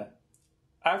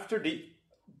 After the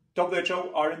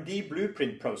WHO R&D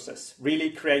blueprint process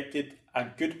really created a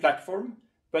good platform,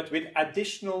 but with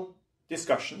additional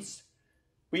discussions,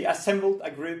 we assembled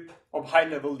a group of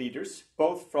high-level leaders,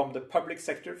 both from the public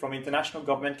sector, from international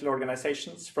governmental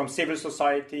organizations, from civil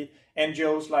society,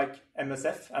 NGOs like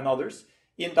MSF and others,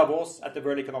 in Davos at the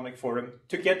World Economic Forum,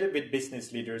 together with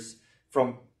business leaders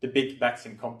from the big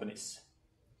vaccine companies.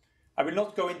 I will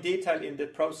not go in detail in the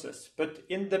process, but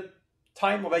in the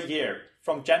time of a year,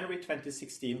 from January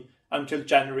 2016 until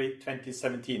January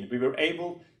 2017, we were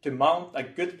able to mount a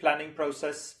good planning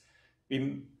process.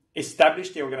 We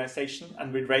established the organization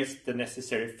and we raised the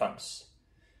necessary funds.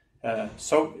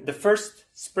 So the first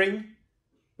spring,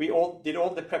 we did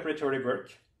all the preparatory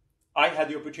work. I had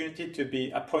the opportunity to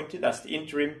be appointed as the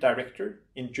interim director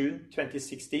in June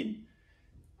 2016.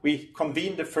 We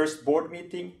convened the first board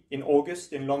meeting in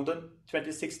August in London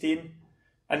 2016,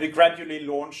 and we gradually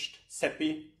launched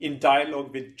CEPI in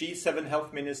dialogue with G7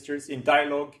 health ministers, in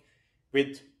dialogue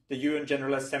with the UN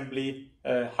General Assembly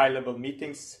high-level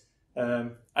meetings,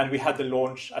 and we had the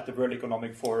launch at the World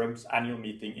Economic Forum's annual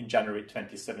meeting in January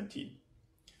 2017.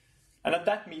 And at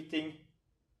that meeting,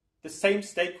 the same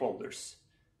stakeholders,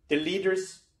 the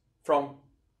leaders from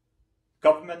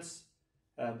governments,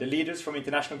 the leaders from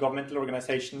international governmental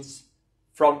organizations,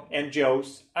 from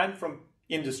NGOs, and from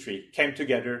industry came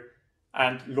together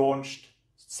and launched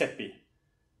CEPI,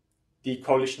 the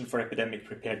Coalition for Epidemic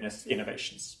Preparedness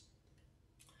Innovations.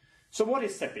 So what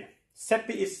is CEPI?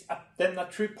 CEPI is then a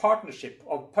true partnership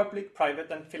of public,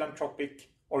 private, and philanthropic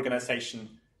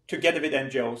organizations together with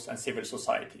NGOs and civil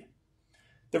society.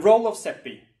 The role of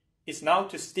CEPI is now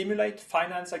to stimulate,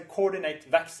 finance, and coordinate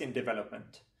vaccine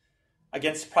development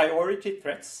against priority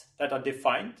threats that are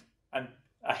defined and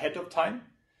ahead of time,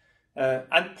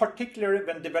 and particularly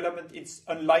when development is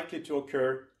unlikely to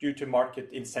occur due to market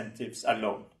incentives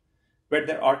alone, where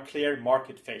there are clear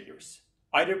market failures,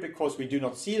 either because we do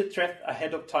not see the threat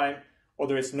ahead of time or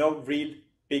there is no real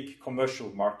big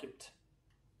commercial market.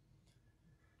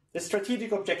 The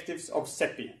strategic objectives of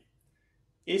CEPI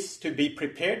is to be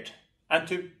prepared and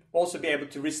to also be able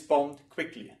to respond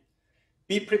quickly.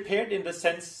 Be prepared in the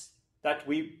sense that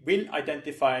we will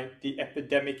identify the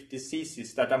epidemic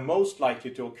diseases that are most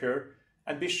likely to occur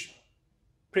and be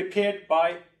prepared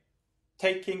by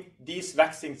taking these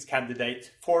vaccines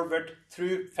candidates forward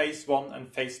through phase 1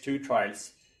 and phase 2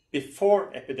 trials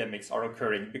before epidemics are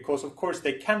occurring, because of course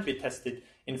they can be tested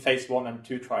in phase 1 and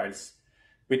 2 trials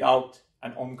without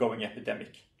an ongoing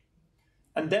epidemic.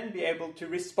 And then be able to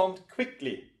respond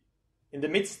quickly in the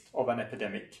midst of an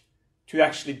epidemic to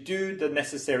actually do the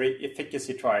necessary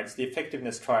efficacy trials, the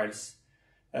effectiveness trials,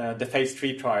 the phase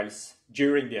 3 trials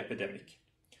during the epidemic.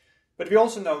 But we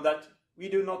also know that we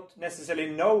do not necessarily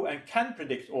know and can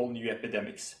predict all new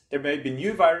epidemics. There may be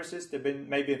new viruses,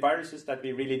 may be viruses that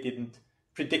we really didn't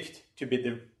predict to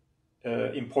be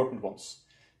the important ones.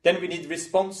 Then we need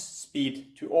response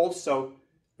speed to also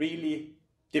really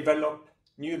develop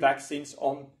new vaccines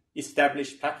on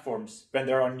established platforms when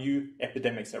there are new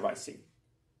epidemics arising.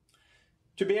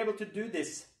 To be able to do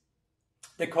this,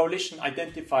 the coalition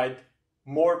identified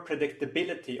more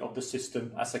predictability of the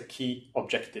system as a key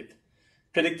objective.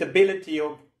 Predictability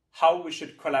of how we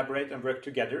should collaborate and work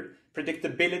together,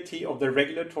 predictability of the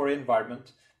regulatory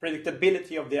environment,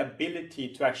 predictability of the ability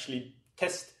to actually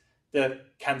test the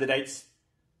candidates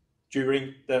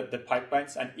during the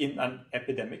pipelines and in an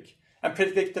epidemic, and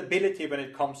predictability when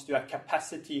it comes to a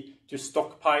capacity to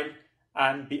stockpile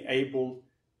and be able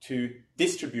to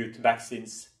distribute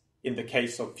vaccines in the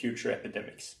case of future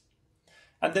epidemics.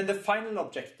 And then the final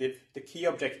objective, the key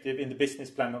objective in the business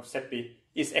plan of CEPI,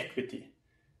 is equity,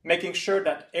 making sure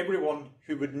that everyone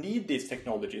who would need these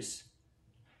technologies,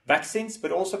 vaccines,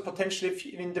 but also potentially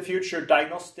in the future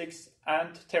diagnostics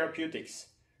and therapeutics,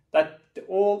 that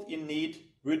all in need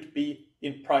would be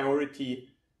in priority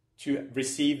to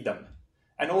receive them.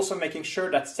 And also making sure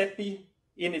that CEPI,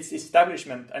 in its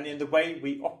establishment and in the way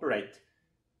we operate,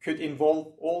 could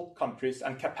involve all countries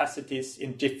and capacities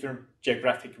in different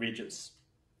geographic regions.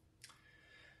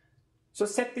 So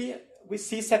CEPI, we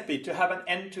see CEPI to have an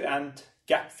end-to-end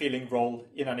gap-filling role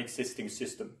in an existing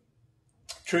system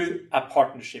through a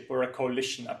partnership or a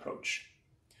coalition approach.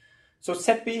 So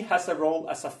CEPI has a role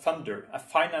as a funder, a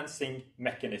financing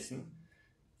mechanism,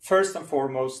 first and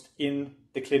foremost in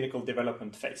the clinical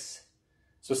development phase.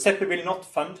 So CEPI will not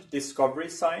fund discovery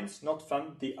science, not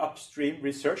fund the upstream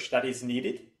research that is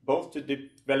needed, both to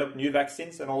develop new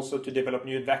vaccines and also to develop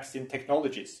new vaccine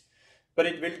technologies. But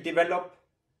it will develop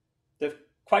the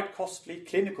quite costly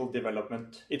clinical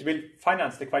development. It will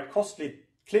finance the quite costly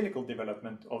clinical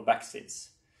development of vaccines.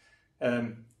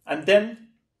 And then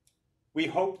we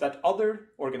hope that other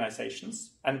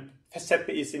organizations, and CEPI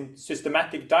is in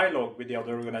systematic dialogue with the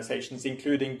other organizations,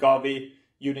 including Gavi,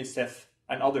 UNICEF,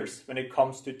 and others, when it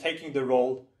comes to taking the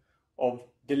role of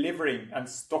delivering and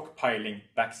stockpiling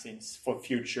vaccines for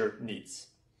future needs.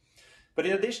 But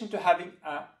in addition to having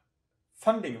a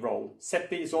funding role,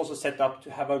 CEPI is also set up to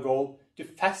have a goal to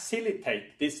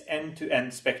facilitate this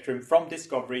end-to-end spectrum from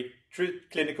discovery through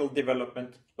clinical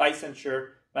development, licensure,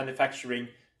 manufacturing,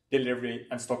 delivery,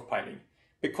 and stockpiling.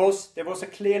 Because there was a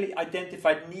clearly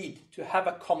identified need to have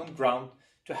a common ground,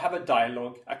 to have a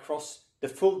dialogue across the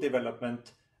full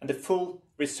development and the full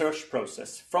research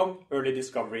process from early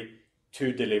discovery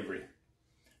to delivery.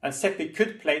 And CEPI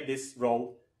could play this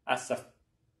role as a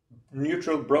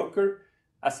neutral broker,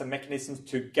 as a mechanism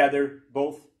to gather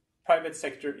both private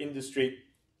sector, industry,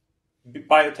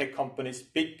 biotech companies,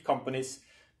 big companies,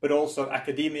 but also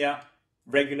academia,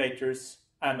 regulators,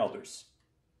 and others.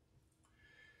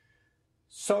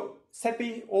 So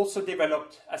CEPI also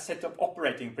developed a set of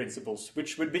operating principles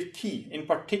which would be key, in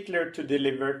particular to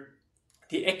deliver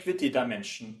the equity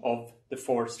dimension of the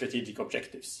 4 strategic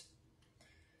objectives.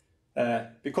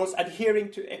 Because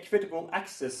adhering to equitable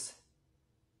access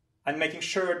and making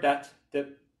sure that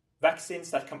the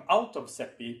vaccines that come out of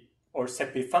CEPI or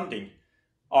CEPI funding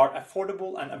are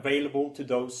affordable and available to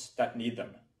those that need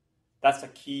them. That's a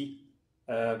key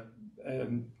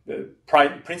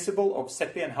principle of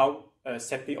CEPI and how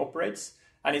CEPI operates,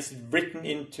 and it's written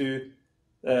into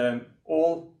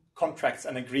all contracts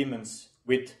and agreements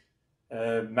with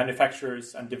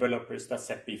manufacturers and developers that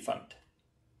CEPI fund.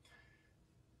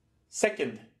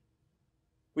 Second,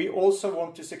 we also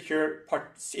want to secure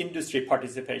industry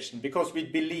participation, because we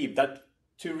believe that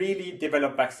to really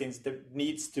develop vaccines, there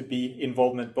needs to be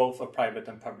involvement both of private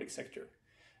and public sector.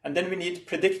 And then we need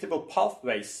predictable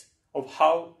pathways of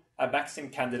how a vaccine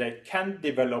candidate can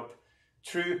develop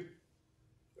through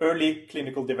early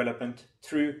clinical development,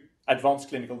 through advanced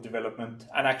clinical development,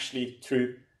 and actually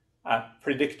through a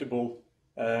predictable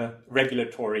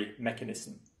regulatory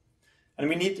mechanism. And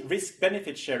we need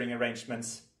risk-benefit sharing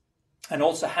arrangements and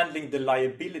also handling the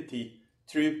liability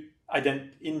through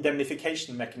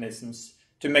indemnification mechanisms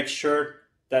to make sure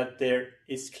that there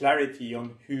is clarity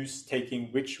on who's taking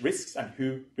which risks and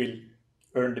who will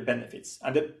earn the benefits.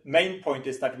 And the main point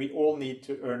is that we all need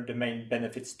to earn the main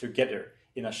benefits together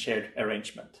in a shared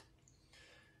arrangement.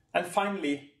 And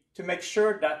finally, to make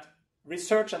sure that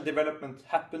research and development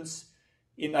happens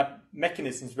in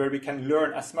mechanisms where we can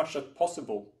learn as much as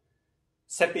possible,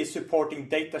 CEPI is supporting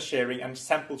data sharing and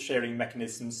sample sharing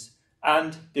mechanisms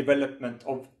and development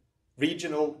of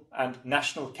regional and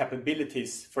national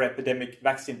capabilities for epidemic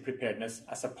vaccine preparedness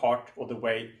as a part of the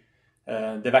way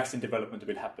the vaccine development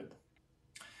will happen.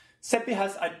 CEPI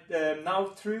has now,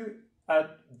 through a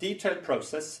detailed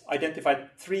process,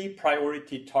 identified 3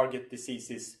 priority target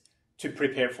diseases to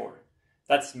prepare for.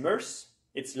 That's MERS,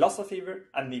 it's Lassa fever,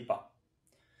 and Nipah.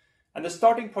 And the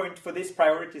starting point for this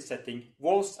priority setting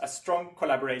was a strong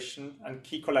collaboration and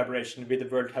key collaboration with the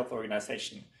World Health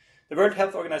Organization. The World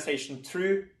Health Organization,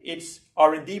 through its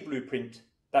R&D blueprint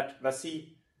that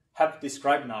Vasi have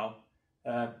described now,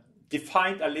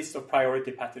 defined a list of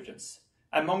priority pathogens.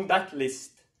 Among that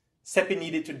list, CEPI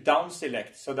needed to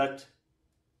down-select so that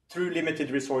through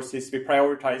limited resources, we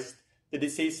prioritized the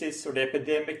diseases or the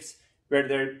epidemics where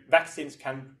their vaccines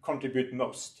can contribute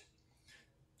most.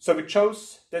 So we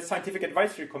chose, the Scientific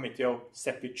Advisory Committee of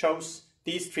CEPI chose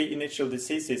these 3 initial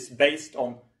diseases based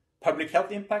on public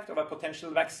health impact of a potential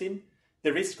vaccine,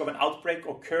 the risk of an outbreak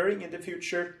occurring in the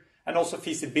future, and also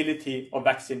feasibility of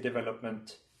vaccine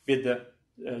development with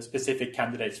the specific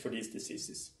candidates for these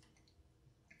diseases.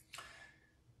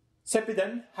 CEPI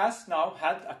then has now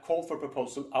had a call for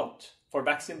proposal out for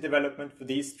vaccine development for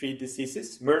these 3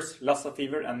 diseases, MERS, Lassa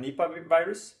fever, and Nipah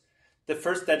virus. The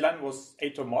first deadline was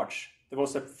 8th of March. There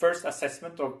was a first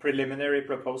assessment of preliminary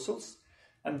proposals,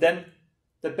 and then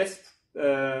the best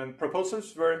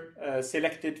proposals were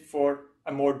selected for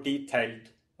a more detailed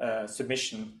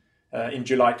submission in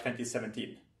July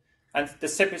 2017. And the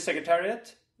CEPI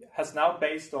Secretariat has now,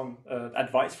 based on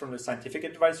advice from the Scientific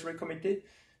Advisory Committee,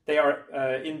 they are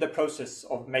in the process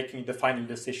of making the final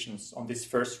decisions on this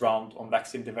first round on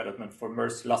vaccine development for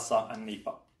MERS, Lassa, and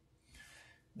Nipah.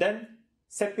 Then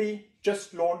CEPI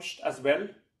just launched as well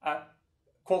a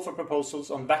call for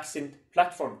proposals on vaccine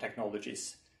platform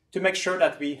technologies to make sure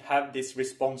that we have this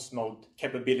response mode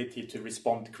capability to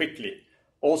respond quickly,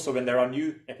 also when there are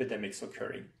new epidemics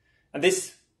occurring. And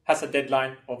this has a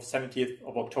deadline of 17th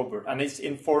of October and is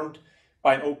informed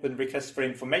by an open request for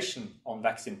information on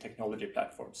vaccine technology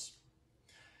platforms.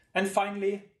 And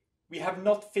finally, we have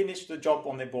not finished the job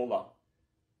on Ebola.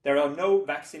 There are no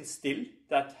vaccines still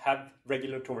that have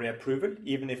regulatory approval,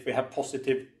 even if we have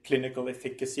positive clinical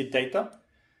efficacy data.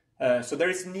 So there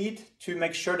is need to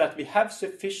make sure that we have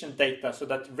sufficient data so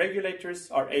that regulators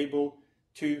are able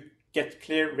to get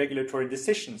clear regulatory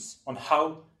decisions on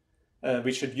how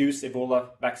we should use Ebola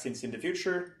vaccines in the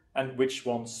future and which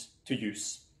ones to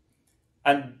use.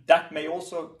 And that may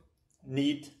also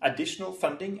need additional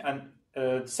funding, and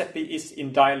CEPI is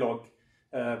in dialogue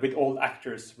with all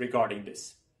actors regarding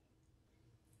this.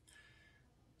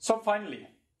 So finally,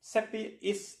 CEPI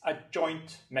is a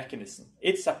joint mechanism.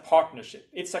 It's a partnership.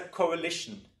 It's a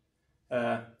coalition.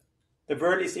 The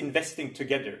world is investing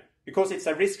together because it's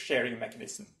a risk-sharing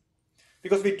mechanism.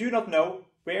 Because we do not know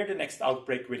where the next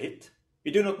outbreak will hit.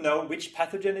 We do not know which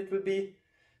pathogen it will be.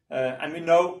 And we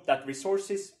know that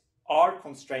resources are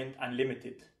constrained and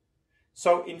limited.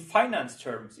 So in finance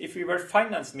terms, if we were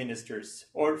finance ministers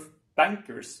or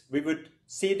bankers, we would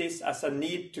see this as a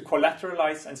need to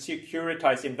collateralize and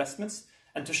securitize investments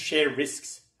and to share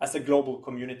risks as a global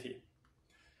community.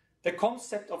 The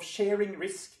concept of sharing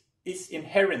risk is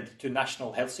inherent to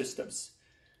national health systems.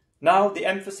 Now the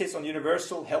emphasis on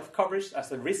universal health coverage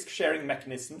as a risk-sharing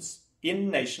mechanisms in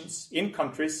nations, in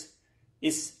countries,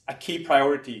 is a key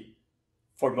priority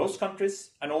for most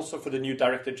countries and also for the new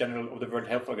Director General of the World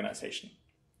Health Organization.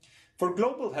 For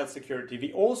global health security,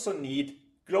 we also need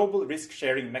global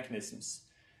risk-sharing mechanisms.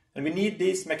 And we need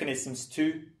these mechanisms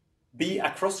to be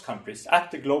across countries at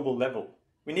the global level.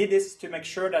 We need this to make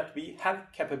sure that we have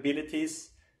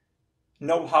capabilities,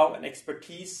 know-how and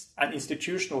expertise and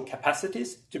institutional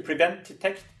capacities to prevent,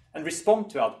 detect and respond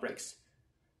to outbreaks.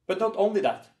 But not only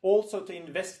that, also to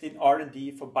invest in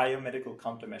R&D for biomedical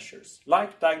countermeasures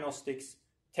like diagnostics,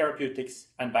 therapeutics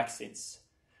and vaccines.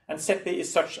 And CEPI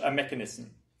is such a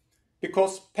mechanism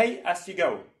because pay as you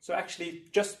go, so actually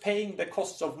just paying the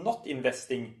costs of not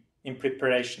investing in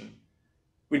preparation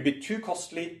will be too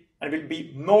costly and will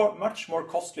be much more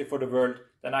costly for the world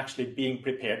than actually being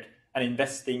prepared and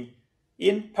investing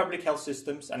in public health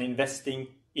systems and investing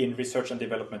in research and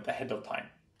development ahead of time.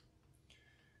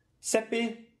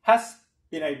 CEPI has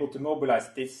been able to mobilize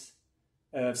this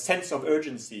sense of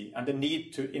urgency and the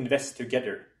need to invest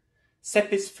together.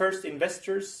 CEPI's first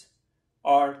investors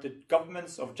are the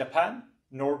governments of Japan,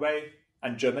 Norway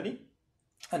and Germany,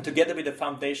 and together with the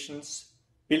foundations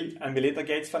Bill and Melinda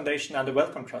Gates Foundation and the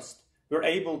Wellcome Trust, we're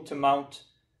able to mount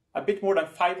a bit more than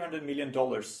 $500 million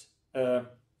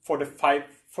for the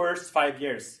first 5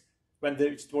 years when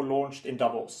it was launched in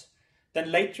Davos.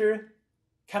 Then later,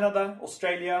 Canada,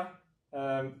 Australia,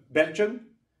 Belgium,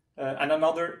 and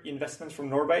another investment from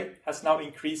Norway has now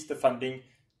increased the funding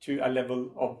to a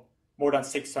level of more than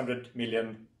 $600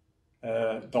 million.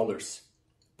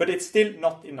 But it's still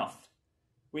not enough.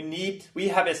 We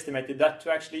have estimated that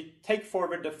to actually take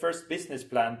forward the first business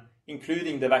plan,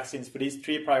 including the vaccines for these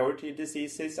 3 priority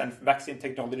diseases and vaccine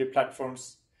technology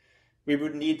platforms, we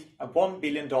would need a $1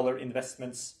 billion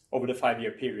investments over the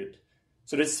 5-year period.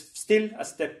 So there's still a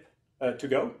step to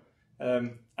go.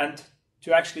 And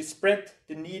to actually spread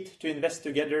the need to invest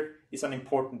together is an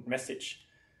important message.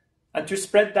 And to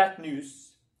spread that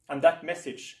news and that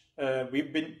message,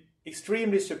 we've been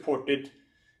extremely supported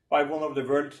by one of the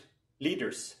world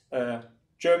leaders. The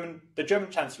German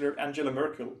Chancellor Angela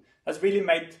Merkel has really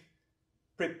made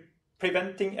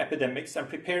preventing epidemics and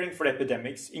preparing for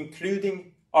epidemics,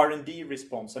 including R&D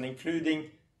response and including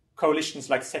coalitions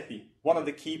like CEPI, one of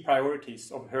the key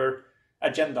priorities of her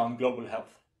agenda on global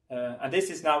health. And this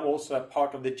is now also a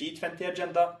part of the G20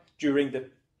 agenda during the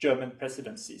German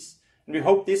presidencies. And we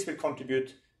hope this will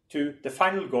contribute to the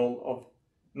final goal of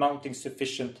mounting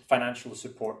sufficient financial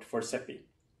support for CEPI.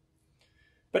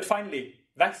 But finally,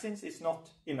 vaccines is not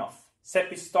enough.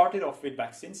 CEPI started off with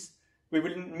vaccines. We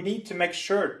will need to make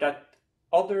sure that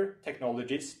other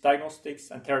technologies,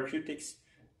 diagnostics and therapeutics,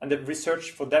 and the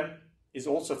research for them is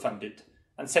also funded.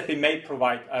 And CEPI may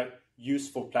provide a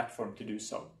useful platform to do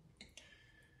so.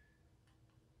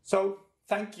 So,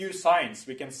 thank you, science,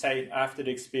 we can say after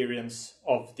the experience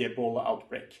of the Ebola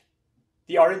outbreak.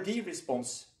 The R&D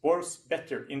response was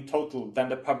better in total than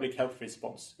the public health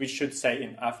response, we should say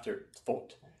in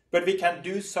afterthought. But we can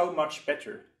do so much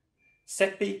better.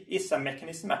 CEPI is a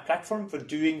mechanism, a platform for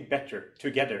doing better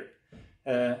together.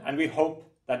 And we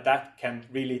hope that that can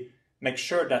really make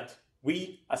sure that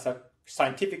we, as a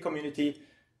scientific community,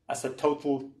 as a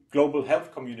total global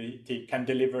health community, can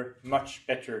deliver much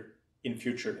better in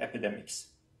future epidemics.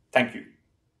 Thank you.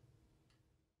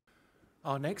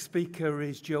 Our next speaker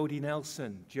is Jody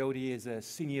Nelson. Jody is a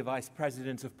Senior Vice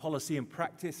President of Policy and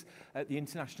Practice at the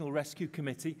International Rescue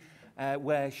Committee,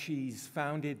 where she's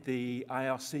founded the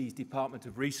IRC's Department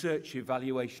of Research,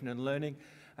 Evaluation and Learning,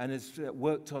 and has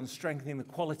worked on strengthening the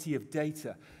quality of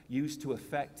data used to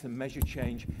affect and measure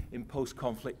change in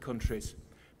post-conflict countries.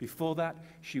 Before that,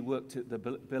 she worked at the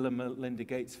Bill and Melinda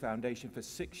Gates Foundation for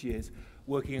 6 years,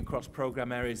 working across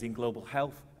program areas in global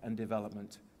health and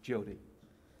development. Jody.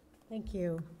 Thank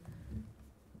you.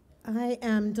 I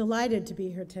am delighted to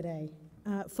be here today,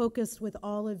 focused with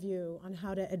all of you on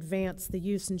how to advance the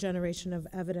use and generation of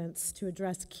evidence to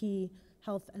address key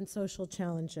health and social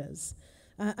challenges.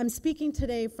 I'm speaking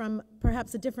today from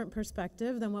perhaps a different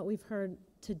perspective than what we've heard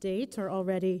to date or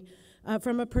already,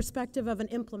 from a perspective of an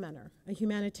implementer, a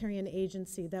humanitarian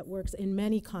agency that works in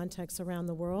many contexts around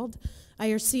the world.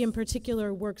 IRC in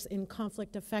particular works in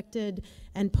conflict-affected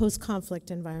and post-conflict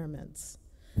environments.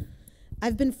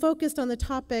 I've been focused on the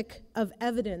topic of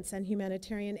evidence and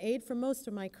humanitarian aid for most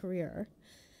of my career.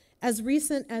 As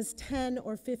recent as 10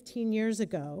 or 15 years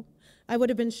ago, I would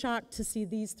have been shocked to see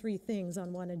these three things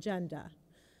on one agenda.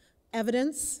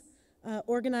 Evidence,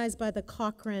 organized by the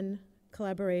Cochrane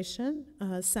Collaboration,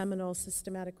 a seminal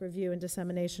systematic review and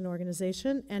dissemination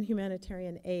organization, and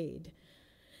humanitarian aid.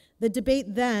 The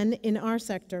debate then in our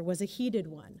sector was a heated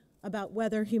one about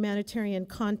whether humanitarian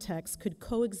contexts could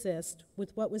coexist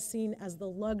with what was seen as the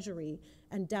luxury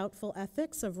and doubtful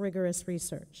ethics of rigorous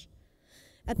research.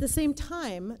 At the same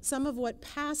time, some of what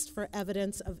passed for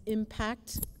evidence of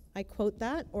impact, I quote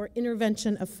that, or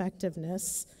intervention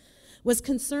effectiveness, was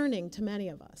concerning to many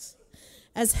of us.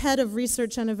 As head of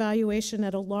research and evaluation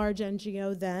at a large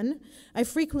NGO then, I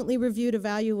frequently reviewed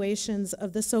evaluations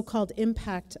of the so-called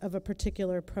impact of a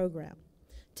particular program.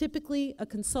 Typically, a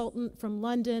consultant from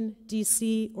London,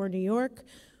 DC, or New York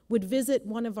would visit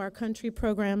one of our country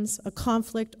programs, a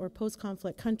conflict or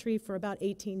post-conflict country, for about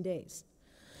 18 days.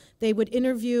 They would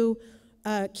interview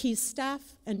key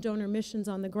staff and donor missions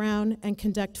on the ground and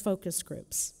conduct focus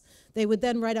groups. They would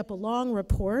then write up a long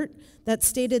report that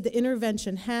stated the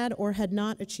intervention had or had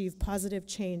not achieved positive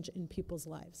change in people's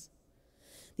lives.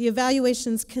 The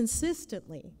evaluations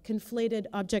consistently conflated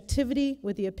objectivity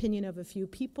with the opinion of a few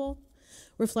people,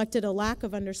 reflected a lack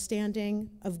of understanding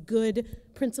of good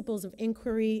principles of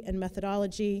inquiry and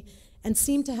methodology, and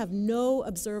seemed to have no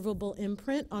observable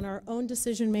imprint on our own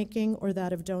decision-making or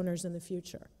that of donors in the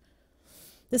future.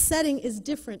 The setting is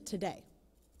different today.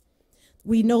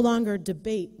 We no longer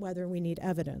debate whether we need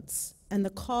evidence, and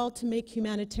the call to make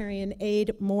humanitarian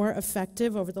aid more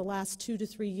effective over the last 2 to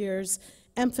 3 years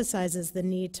emphasizes the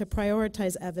need to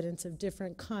prioritize evidence of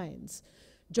different kinds.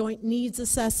 Joint needs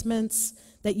assessments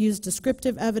that use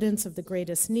descriptive evidence of the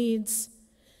greatest needs,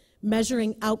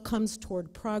 measuring outcomes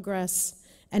toward progress,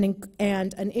 and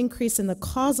an increase in the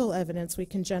causal evidence we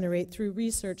can generate through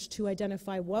research to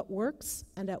identify what works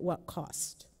and at what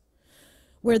cost.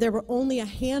 Where there were only a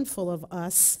handful of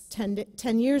us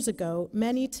 10 years ago,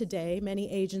 many today,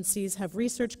 many agencies have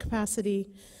research capacity.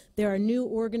 There are new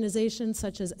organizations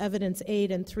such as Evidence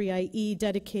Aid and 3IE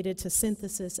dedicated to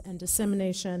synthesis and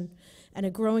dissemination, and a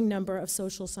growing number of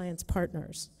social science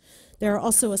partners. There are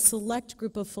also a select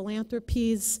group of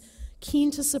philanthropies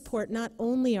keen to support not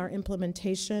only our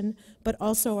implementation, but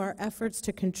also our efforts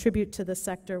to contribute to the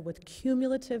sector with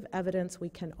cumulative evidence we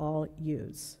can all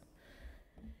use.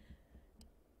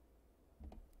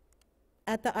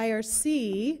 At the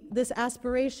IRC, this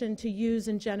aspiration to use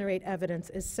and generate evidence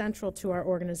is central to our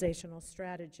organizational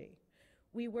strategy.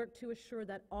 We work to assure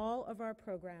that all of our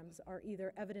programs are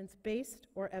either evidence-based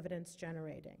or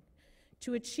evidence-generating.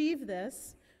 To achieve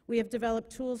this, we have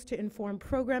developed tools to inform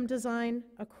program design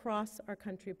across our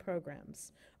country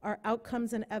programs. Our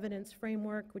Outcomes and Evidence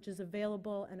Framework, which is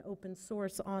available and open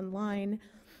source online,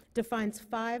 defines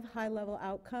 5 high-level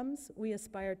outcomes we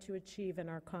aspire to achieve in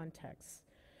our context.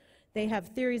 They have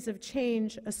theories of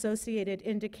change, associated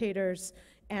indicators,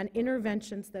 and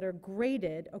interventions that are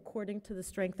graded according to the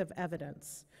strength of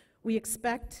evidence. We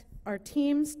expect our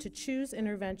teams to choose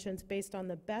interventions based on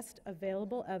the best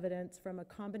available evidence from a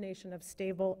combination of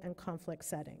stable and conflict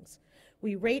settings.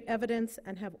 We rate evidence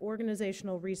and have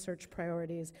organizational research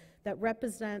priorities that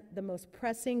represent the most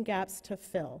pressing gaps to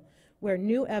fill, where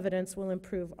new evidence will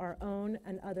improve our own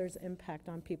and others' impact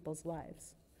on people's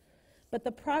lives. But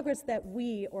the progress that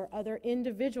we or other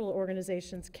individual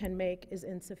organizations can make is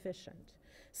insufficient.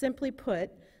 Simply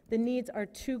put, the needs are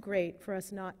too great for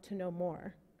us not to know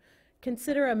more.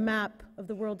 Consider a map of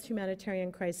the world's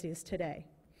humanitarian crises today.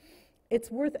 It's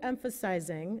worth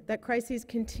emphasizing that crises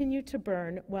continue to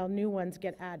burn while new ones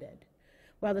get added.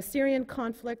 While the Syrian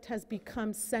conflict has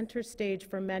become center stage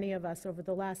for many of us over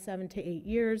the last 7 to 8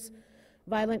 years,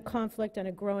 violent conflict and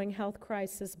a growing health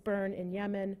crisis burn in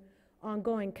Yemen.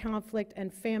 Ongoing conflict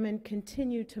and famine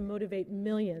continue to motivate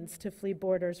millions to flee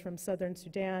borders from southern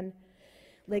Sudan.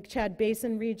 Lake Chad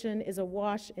Basin region is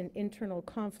awash in internal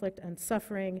conflict and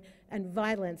suffering, and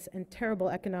violence and terrible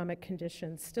economic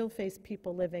conditions still face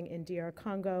people living in DR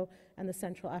Congo and the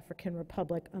Central African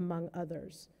Republic, among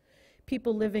others.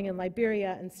 People living in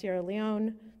Liberia and Sierra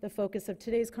Leone, the focus of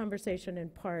today's conversation in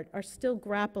part, are still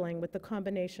grappling with the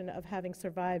combination of having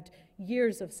survived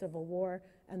years of civil war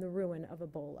and the ruin of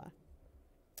Ebola.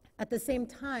 At the same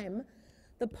time,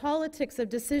 the politics of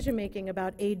decision-making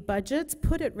about aid budgets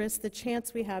put at risk the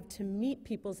chance we have to meet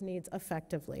people's needs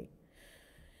effectively.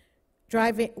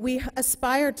 We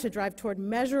aspire to drive toward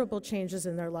measurable changes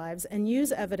in their lives and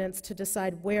use evidence to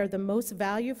decide where the most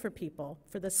value for people,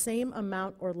 for the same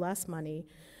amount or less money,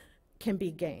 can be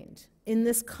gained. In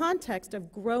this context of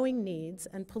growing needs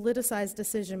and politicized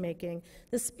decision-making,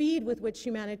 the speed with which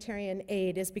humanitarian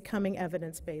aid is becoming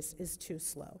evidence-based is too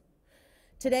slow.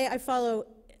 Today, I follow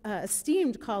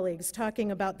esteemed colleagues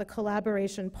talking about the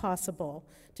collaboration possible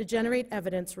to generate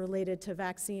evidence related to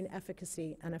vaccine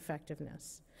efficacy and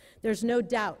effectiveness. There's no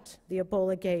doubt the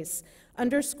Ebola case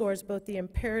underscores both the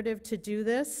imperative to do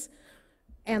this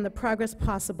and the progress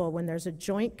possible when there's a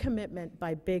joint commitment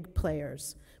by big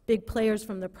players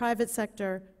from the private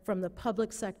sector, from the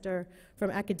public sector, from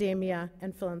academia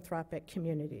and philanthropic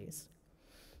communities.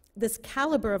 This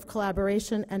caliber of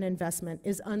collaboration and investment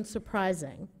is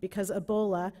unsurprising because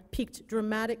Ebola piqued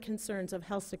dramatic concerns of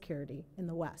health security in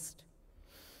the West.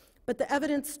 But the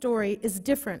evidence story is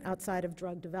different outside of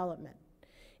drug development.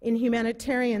 In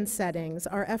humanitarian settings,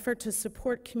 our effort to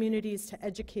support communities to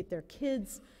educate their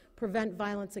kids, prevent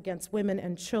violence against women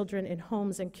and children in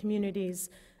homes and communities,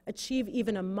 achieve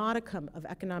even a modicum of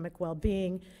economic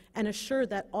well-being, and assure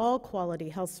that all quality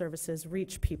health services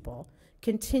reach people,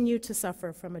 continue to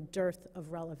suffer from a dearth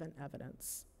of relevant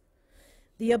evidence.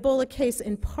 The Ebola case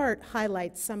in part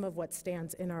highlights some of what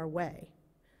stands in our way.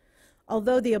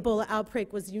 Although the Ebola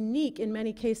outbreak was unique in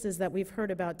many cases that we've heard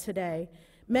about today,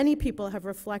 many people have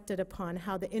reflected upon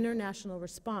how the international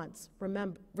response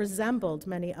resembled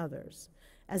many others,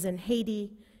 as in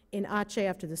Haiti, in Aceh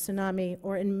after the tsunami,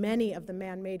 or in many of the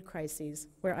man-made crises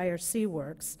where IRC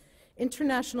works.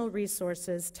 International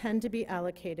resources tend to be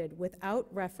allocated without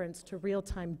reference to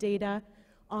real-time data,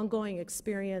 ongoing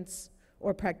experience,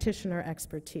 or practitioner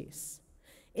expertise.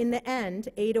 In the end,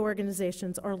 aid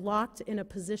organizations are locked in a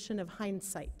position of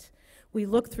hindsight. We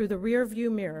look through the rear-view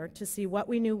mirror to see what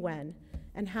we knew when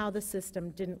and how the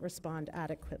system didn't respond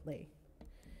adequately.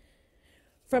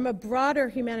 From a broader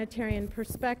humanitarian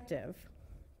perspective,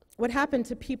 what happened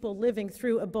to people living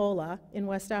through Ebola in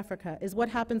West Africa is what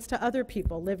happens to other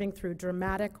people living through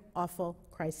dramatic, awful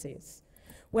crises,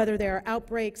 whether they are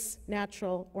outbreaks,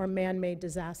 natural, or man-made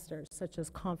disasters, such as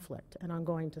conflict and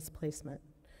ongoing displacement.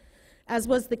 As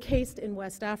was the case in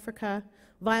West Africa,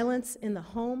 violence in the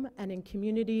home and in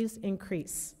communities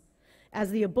increase.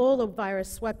 As the Ebola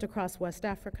virus swept across West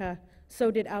Africa,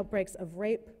 so did outbreaks of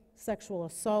rape, sexual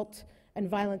assault, and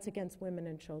violence against women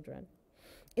and children.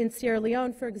 In Sierra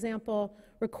Leone, for example,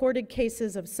 recorded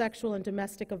cases of sexual and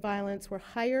domestic violence were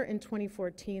higher in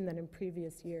 2014 than in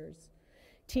previous years.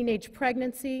 Teenage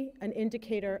pregnancy, an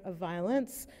indicator of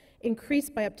violence,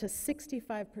 increased by up to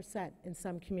 65% in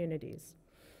some communities.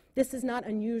 This is not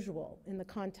unusual in the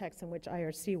context in which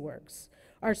IRC works.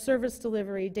 Our service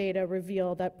delivery data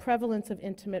reveal that prevalence of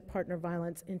intimate partner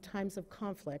violence in times of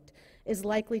conflict is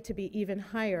likely to be even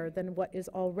higher than what is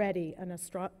already an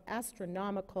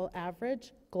astronomical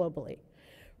average globally.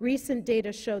 Recent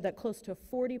data show that close to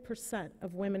 40%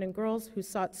 of women and girls who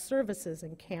sought services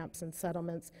in camps and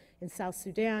settlements in South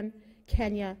Sudan,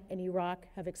 Kenya, and Iraq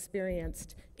have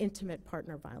experienced intimate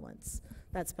partner violence.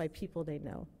 That's by people they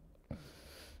know.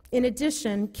 In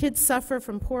addition, kids suffer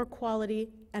from poor quality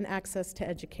and access to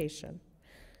education.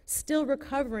 Still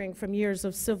recovering from years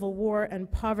of civil war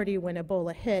and poverty when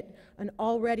Ebola hit, an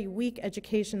already weak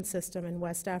education system in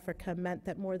West Africa meant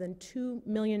that more than 2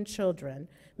 million children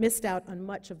missed out on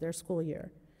much of their school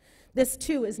year. This,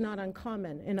 too, is not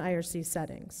uncommon in IRC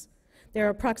settings. There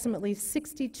are approximately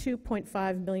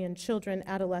 62.5 million children,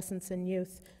 adolescents, and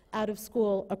youth out of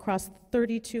school across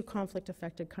 32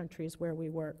 conflict-affected countries where we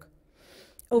work.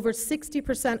 Over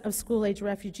 60% of school-age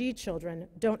refugee children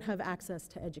don't have access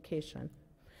to education.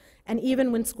 And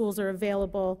even when schools are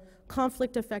available,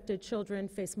 conflict-affected children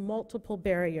face multiple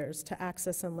barriers to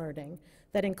access and learning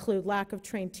that include lack of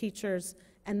trained teachers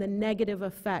and the negative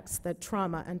effects that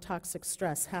trauma and toxic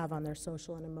stress have on their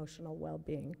social and emotional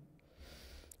well-being.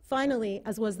 Finally,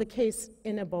 as was the case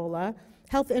in Ebola,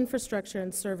 health infrastructure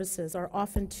and services are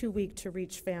often too weak to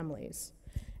reach families.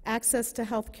 Access to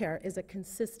health care is a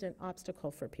consistent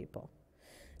obstacle for people.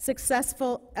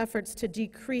 Successful efforts to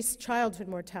decrease childhood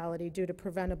mortality due to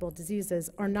preventable diseases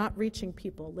are not reaching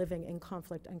people living in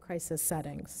conflict and crisis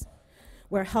settings,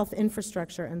 where health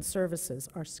infrastructure and services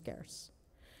are scarce.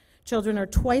 Children are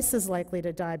twice as likely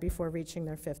to die before reaching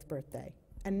their 5th birthday,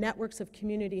 and networks of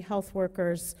community health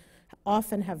workers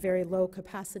often have very low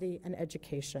capacity and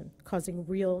education, causing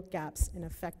real gaps in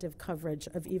effective coverage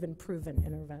of even proven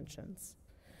interventions.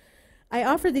 I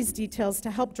offer these details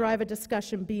to help drive a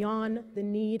discussion beyond the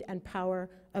need and power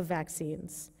of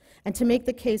vaccines, and to make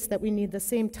the case that we need the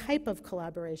same type of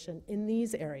collaboration in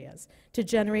these areas to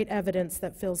generate evidence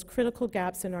that fills critical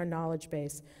gaps in our knowledge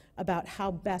base about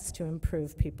how best to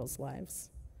improve people's lives.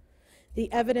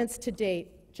 The evidence to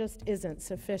date just isn't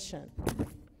sufficient.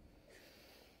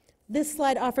 This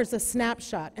slide offers a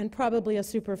snapshot, and probably a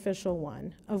superficial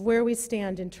one, of where we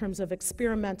stand in terms of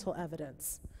experimental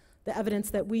evidence, the evidence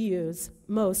that we use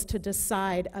most to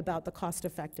decide about the cost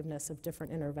effectiveness of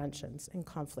different interventions in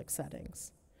conflict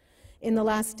settings. In the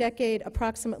last decade,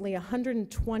 approximately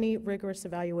 120 rigorous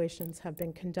evaluations have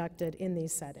been conducted in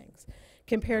these settings,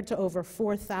 compared to over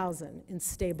 4,000 in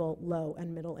stable, low,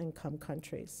 and middle-income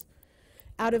countries.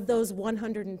 Out of those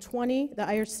 120, the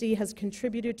IRC has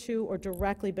contributed to or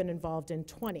directly been involved in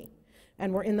 20,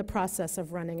 and we're in the process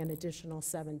of running an additional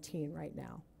 17 right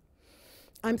now.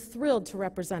 I'm thrilled to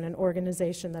represent an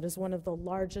organization that is one of the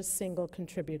largest single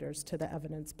contributors to the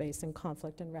evidence base in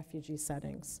conflict and refugee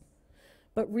settings.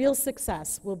 But real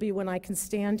success will be when I can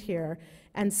stand here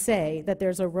and say that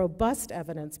there's a robust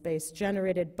evidence base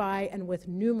generated by and with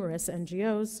numerous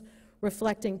NGOs,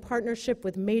 reflecting partnership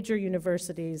with major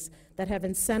universities that have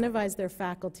incentivized their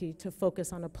faculty to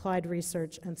focus on applied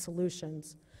research and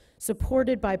solutions,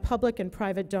 supported by public and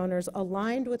private donors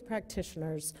aligned with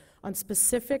practitioners on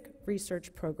specific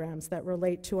research programs that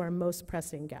relate to our most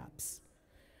pressing gaps.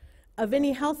 Of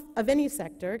any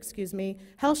sector,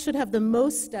 health should have the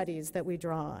most studies that we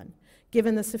draw on,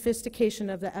 given the sophistication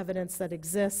of the evidence that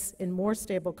exists in more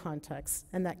stable contexts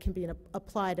and that can be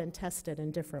applied and tested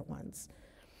in different ones.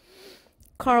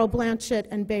 Carl Blanchett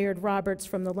and Bayard Roberts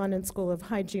from the London School of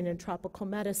Hygiene and Tropical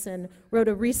Medicine wrote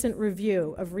a recent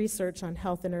review of research on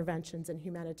health interventions in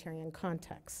humanitarian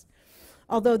contexts.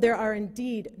 Although there are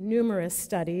indeed numerous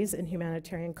studies in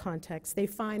humanitarian contexts, they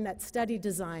find that study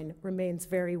design remains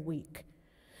very weak.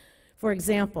 For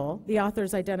example, the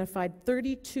authors identified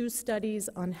 32 studies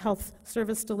on health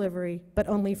service delivery, but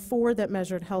only 4 that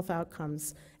measured health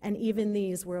outcomes, and even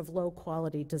these were of low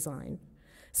quality design.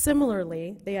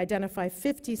 Similarly, they identify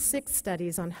 56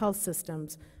 studies on health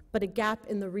systems, but a gap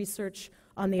in the research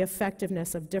on the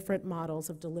effectiveness of different models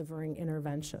of delivering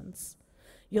interventions.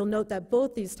 You'll note that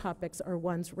both these topics are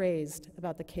ones raised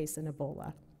about the case in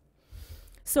Ebola.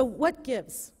 So what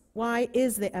gives? Why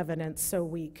is the evidence so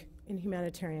weak in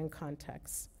humanitarian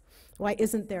contexts? Why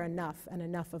isn't there enough and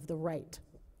enough of the right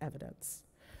evidence?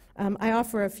 I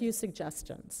offer a few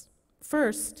suggestions.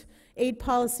 First, aid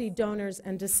policy donors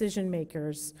and decision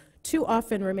makers too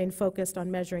often remain focused on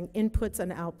measuring inputs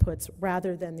and outputs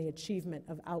rather than the achievement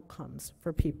of outcomes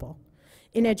for people.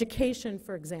 In education,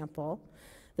 for example,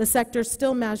 the sector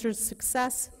still measures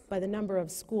success by the number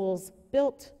of schools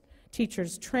built,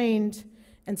 teachers trained,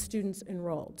 and students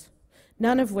enrolled,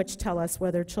 none of which tell us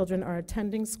whether children are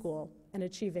attending school and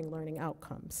achieving learning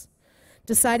outcomes.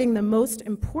 Deciding the most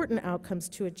important outcomes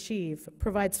to achieve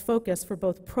provides focus for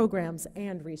both programs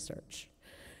and research.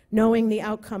 Knowing the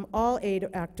outcome all aid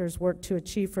actors work to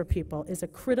achieve for people is a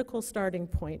critical starting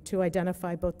point to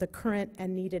identify both the current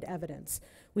and needed evidence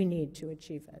we need to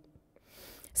achieve it.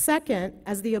 Second,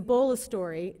 as the Ebola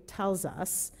story tells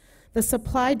us, the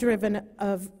supply-driven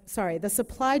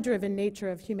nature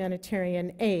of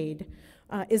humanitarian aid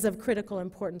is of critical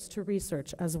importance to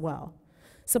research as well.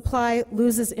 Supply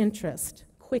loses interest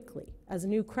quickly as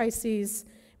new crises,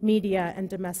 media, and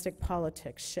domestic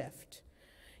politics shift.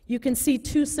 You can see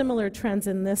 2 similar trends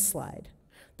in this slide.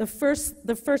 The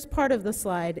first part of the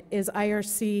slide is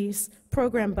IRC's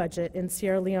program budget in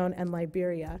Sierra Leone and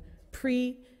Liberia,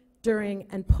 pre, during,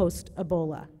 and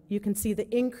post-Ebola. You can see the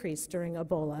increase during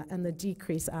Ebola and the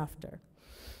decrease after.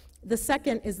 The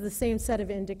second is the same set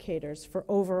of indicators for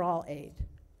overall aid.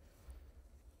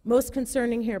 Most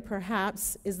concerning here,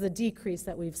 perhaps, is the decrease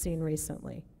that we've seen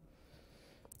recently.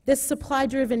 This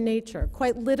supply-driven nature,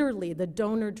 quite literally the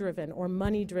donor-driven or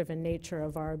money-driven nature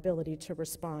of our ability to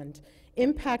respond,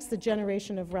 impacts the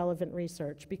generation of relevant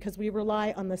research because we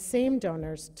rely on the same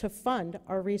donors to fund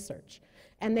our research,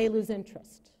 and they lose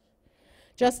interest,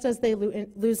 just as they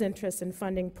lose interest in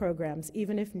funding programs,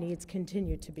 even if needs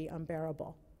continue to be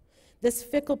unbearable. This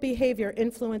fickle behavior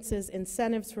influences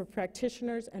incentives for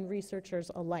practitioners and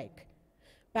researchers alike.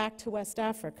 Back to West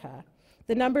Africa,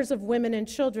 the numbers of women and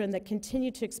children that continue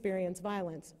to experience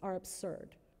violence are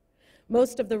absurd.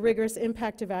 Most of the rigorous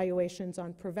impact evaluations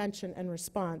on prevention and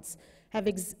response have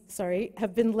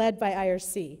been led by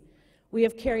IRC. We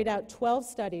have carried out 12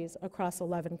 studies across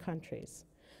 11 countries.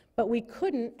 But we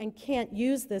couldn't and can't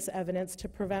use this evidence to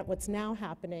prevent what's now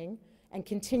happening and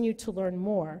continue to learn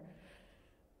more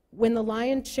when the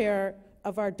lion's share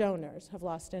of our donors have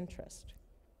lost interest.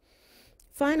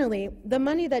 Finally, the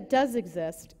money that does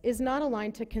exist is not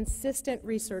aligned to consistent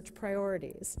research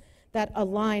priorities that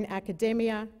align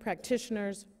academia,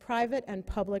 practitioners, private and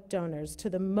public donors to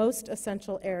the most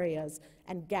essential areas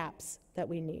and gaps that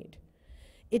we need.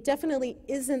 It definitely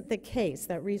isn't the case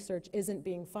that research isn't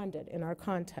being funded in our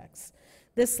context.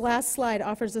 This last slide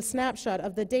offers a snapshot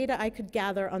of the data I could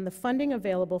gather on the funding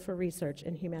available for research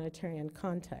in humanitarian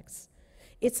contexts.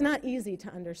 It's not easy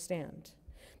to understand.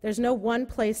 There's no one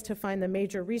place to find the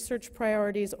major research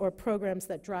priorities or programs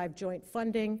that drive joint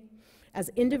funding, as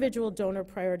individual donor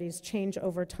priorities change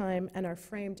over time and are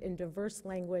framed in diverse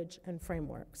language and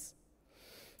frameworks.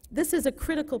 This is a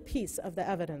critical piece of the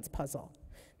evidence puzzle.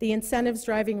 The incentives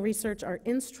driving research are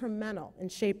instrumental in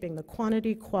shaping the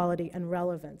quantity, quality, and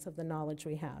relevance of the knowledge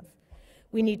we have.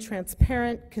 We need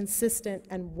transparent, consistent,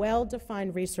 and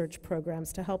well-defined research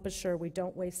programs to help assure we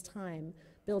don't waste time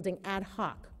building ad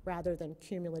hoc rather than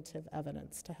cumulative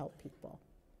evidence to help people.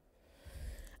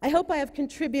 I hope I have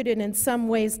contributed in some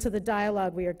ways to the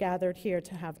dialogue we are gathered here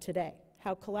to have today,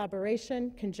 how collaboration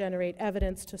can generate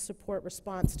evidence to support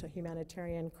response to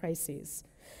humanitarian crises.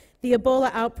 The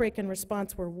Ebola outbreak and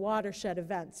response were watershed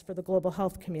events for the global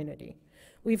health community.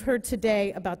 We've heard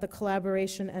today about the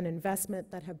collaboration and investment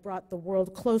that have brought the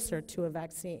world closer to a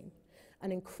vaccine,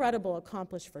 an incredible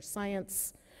accomplishment for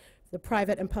science, the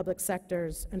private and public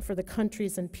sectors, and for the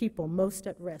countries and people most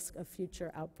at risk of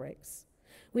future outbreaks.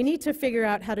 We need to figure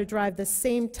out how to drive the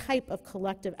same type of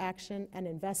collective action and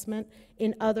investment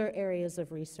in other areas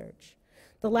of research.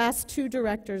 The last two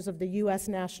directors of the U.S.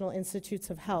 National Institutes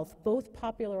of Health both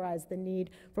popularized the need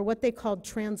for what they called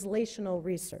translational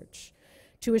research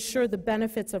to assure the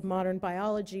benefits of modern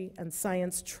biology and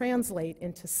science translate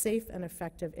into safe and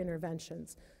effective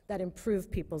interventions that improve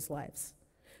people's lives.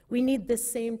 We need this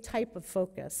same type of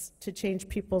focus to change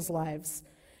people's lives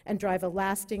and drive a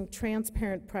lasting,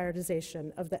 transparent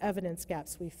prioritization of the evidence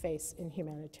gaps we face in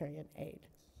humanitarian aid.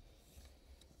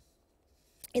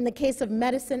 In the case of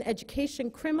medicine, education,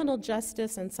 criminal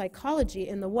justice, and psychology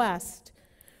in the West,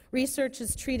 research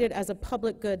is treated as a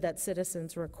public good that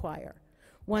citizens require,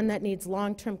 one that needs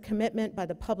long-term commitment by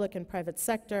the public and private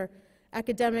sector,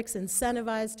 academics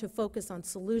incentivized to focus on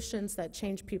solutions that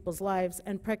change people's lives,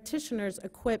 and practitioners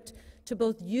equipped to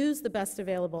both use the best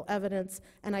available evidence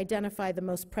and identify the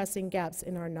most pressing gaps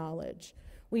in our knowledge.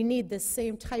 We need this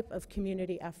same type of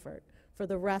community effort for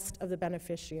the rest of the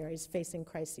beneficiaries facing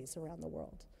crises around the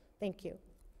world. Thank you.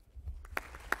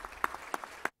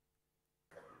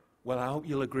 Well, I hope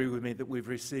you'll agree with me that we've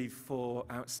received 4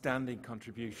 outstanding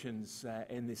contributions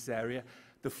in this area.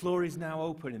 The floor is now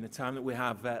open in the time that we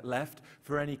have left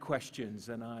for any questions,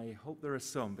 and I hope there are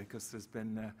some, because there's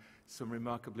been some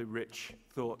remarkably rich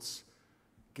thoughts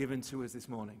given to us this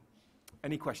morning.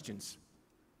 Any questions?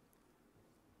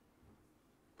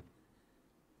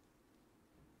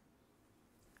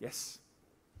 Yes.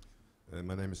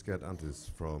 My name is Gerd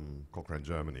Antis from Cochrane,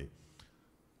 Germany.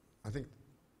 I think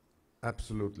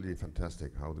absolutely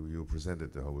fantastic how you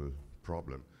presented the whole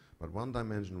problem. But one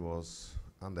dimension was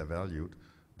undervalued.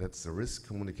 That's the risk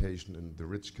communication in the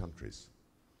rich countries.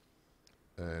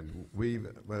 And we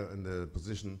were in the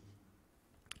position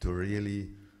to really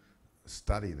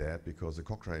study that, because the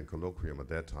Cochrane colloquium at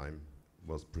that time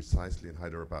was precisely in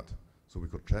Hyderabad. So we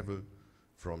could travel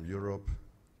from Europe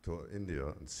to India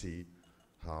and see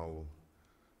how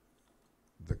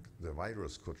the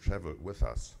virus could travel with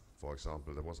us. For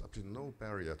example, there was absolutely no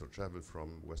barrier to travel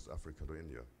from West Africa to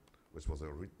India, which was a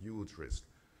huge risk.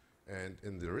 And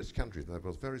in the rich countries, that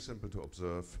was very simple to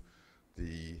observe.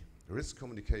 The risk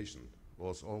communication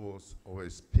was almost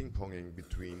always ping-ponging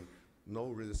between no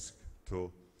risk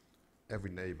to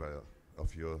every neighbor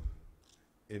of you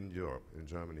in Europe, in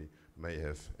Germany, may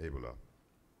have Ebola.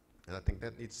 And I think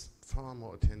that needs far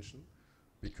more attention,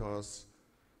 because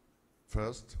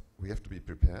first, we have to be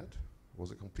prepared. It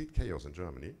was a complete chaos in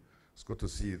Germany. It's good to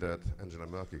see that Angela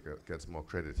Merkel gets more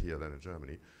credit here than in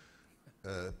Germany.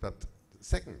 But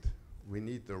second, we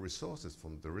need the resources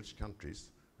from the rich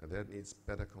countries, and that needs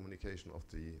better communication of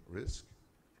the risk.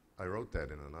 I wrote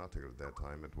that in an article at that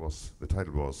time. It was, the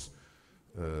title was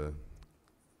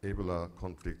Ebola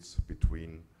Conflicts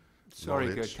Between Sorry,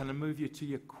 Knowledge. Gerd, can I move you to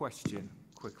your question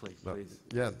quickly, please?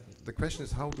 Yeah, the question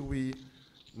is, how do we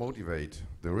motivate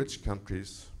the rich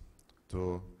countries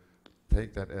to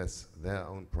take that as their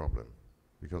own problem?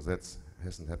 Because that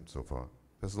hasn't happened so far.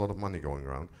 There's a lot of money going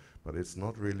around, but it's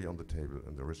not really on the table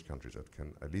in the rich countries. That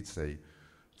can at least say,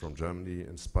 from Germany,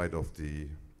 in spite of the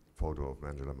photo of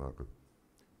Angela Merkel.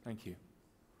 Thank you.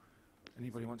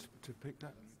 Anybody wants to pick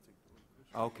that?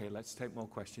 Okay, let's take more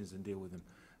questions and deal with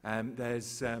them.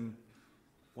 There's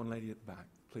one lady at the back.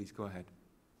 Please go ahead.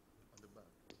 On the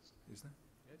back. Is there?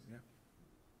 Yes. Yeah.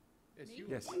 Yes, you.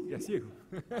 Yes, yes, you.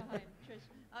 Hi, Trish.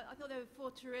 I thought there were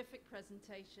 4 terrific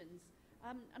presentations,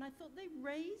 and I thought they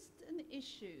raised an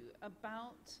issue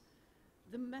about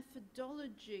the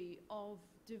methodology of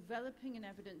developing an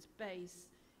evidence base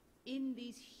in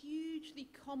these hugely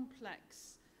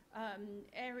complex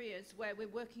areas where we're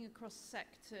working across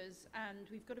sectors and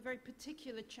we've got a very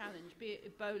particular challenge, be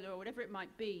it Ebola or whatever it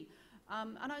might be.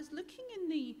 And I was looking in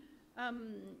the,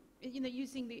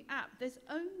 using the app, there's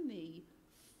only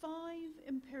 5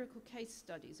 empirical case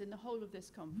studies in the whole of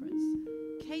this conference.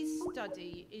 Case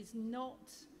study is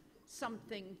not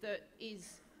something that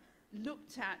is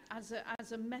looked at as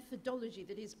a methodology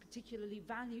that is particularly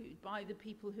valued by the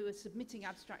people who are submitting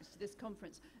abstracts to this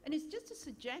conference. And it's just a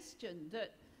suggestion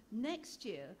that next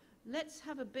year, let's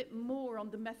have a bit more on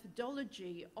the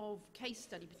methodology of case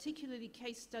study, particularly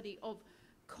case study of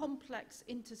complex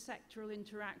intersectoral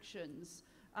interactions.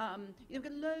 You've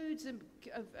got loads of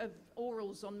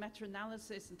orals on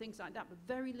meta-analysis and things like that, but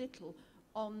very little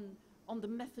on the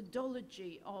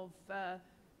methodology of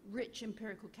rich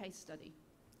empirical case study.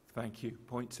 Thank you.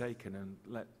 Point taken, and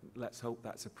let's hope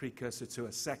that's a precursor to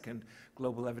a second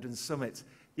Global Evidence Summit.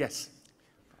 Yes.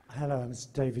 Hello, I'm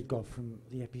David Goff from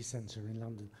the Epicenter in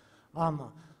London.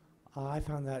 I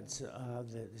found that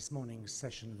this morning's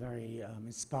session very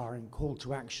inspiring call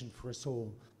to action for us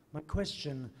all. My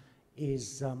question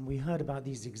is, we heard about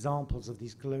these examples of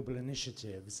these global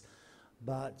initiatives,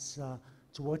 but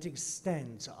to what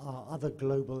extent are other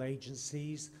global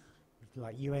agencies,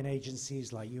 like UN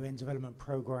agencies, like UN Development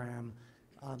Programme,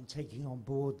 taking on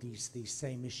board these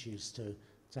same issues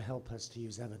to help us to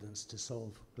use evidence to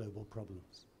solve global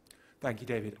problems? Thank you,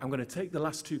 David. I'm going to take the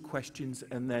last 2 questions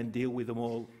and then deal with them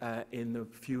all in the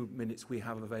few minutes we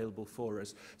have available for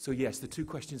us. So yes, the 2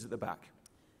 questions at the back.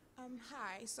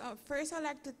 Hi. So first, I'd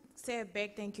like to say a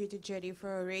big thank you to Jody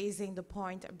for raising the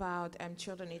point about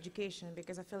children education,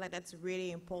 because I feel like that's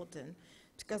really important.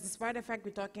 Because despite the fact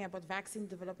we're talking about vaccine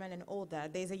development and all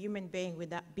that, there's a human being with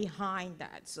that behind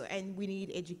that. So, and we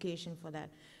need education for that.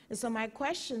 And so my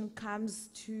question comes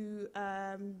to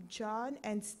John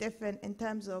and Stephen in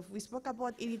terms of, we spoke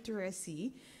about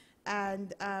illiteracy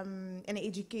and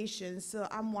education. So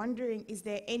I'm wondering, is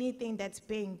there anything that's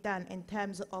being done in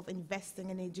terms of investing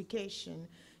in education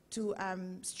to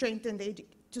strengthen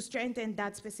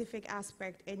that specific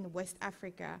aspect in West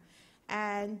Africa?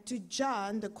 And to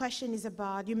John, the question is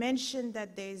about, you mentioned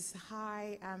that there's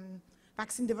high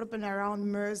vaccine development around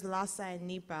MERS, Lassa, and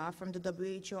Nipah from the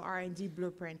WHO R&D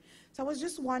blueprint. So I was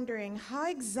just wondering, how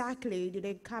exactly do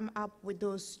they come up with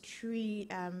those 3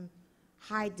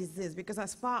 high disease? Because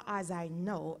as far as I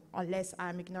know, unless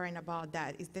I'm ignorant about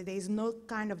that, is that there's no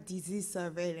kind of disease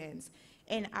surveillance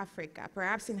in Africa,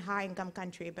 perhaps in high-income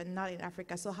country, but not in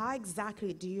Africa. So how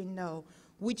exactly do you know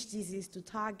which disease to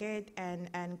target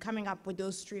and coming up with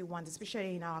those 3 ones,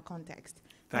 especially in our context?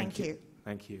 Thank you.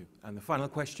 Thank you. And the final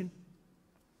question?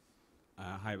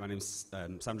 Hi, my name's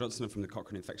Sam Johnson. I'm from the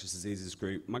Cochrane Infectious Diseases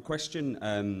Group. My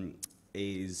question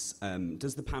is,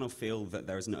 does the panel feel that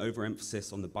there is an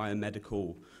overemphasis on the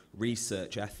biomedical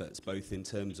research efforts, both in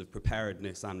terms of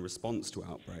preparedness and response to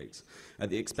outbreaks, at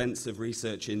the expense of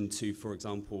research into, for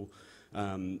example,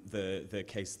 the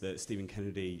case that Stephen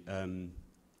Kennedy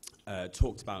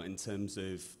talked about in terms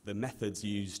of the methods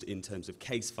used in terms of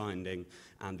case finding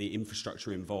and the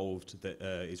infrastructure involved that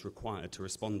is required to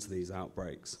respond to these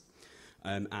outbreaks?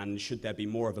 And should there be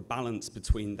more of a balance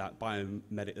between that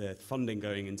funding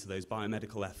going into those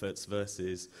biomedical efforts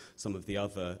versus some of the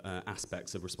other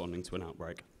aspects of responding to an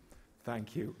outbreak?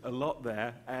 Thank you. A lot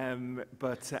there, and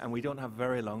we don't have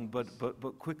very long, but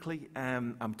quickly,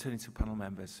 I'm turning to panel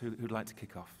members who'd like to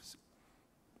kick off.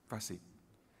 Fassi.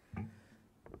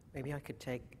 Maybe I could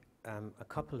take a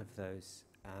couple of those,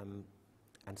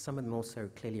 and some of them also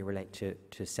clearly relate to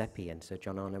CEPI, and so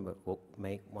John Arno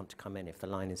may want to come in if the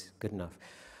line is good enough.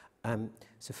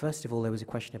 So first of all, there was a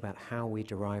question about how we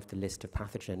derived the list of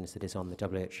pathogens that is on the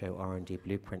WHO R&D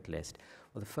blueprint list.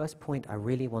 Well, the first point I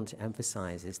really want to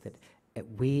emphasize is that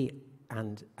we,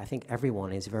 and I think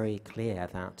everyone, is very clear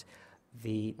that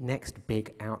the next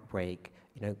big outbreak,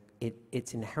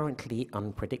 it's inherently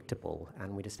unpredictable,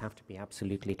 and we just have to be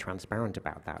absolutely transparent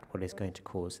about that, what is going to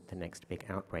cause the next big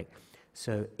outbreak.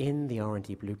 So in the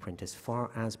R&D blueprint, as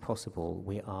far as possible,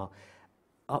 we are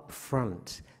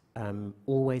upfront,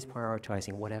 always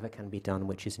prioritizing whatever can be done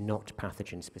which is not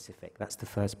pathogen specific. That's the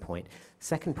first point.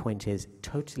 Second point is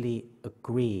totally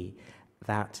agree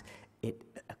that a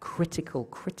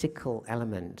critical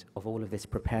element of all of this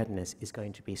preparedness is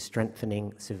going to be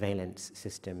strengthening surveillance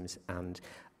systems and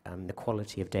the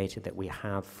quality of data that we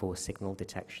have for signal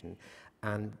detection.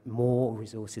 And more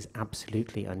resources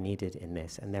absolutely are needed in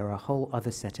this. And there are a whole other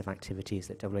set of activities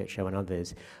that WHO and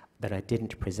others that I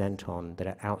didn't present on that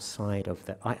are outside of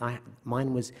the...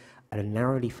 mine was a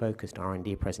narrowly focused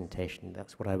R&D presentation.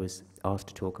 That's what I was asked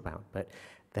to talk about. But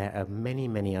there are many,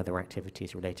 many other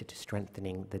activities related to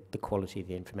strengthening the quality of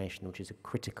the information, which is a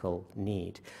critical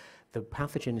need. The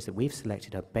pathogens that we've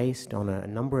selected are based on a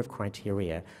number of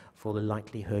criteria for the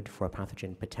likelihood for a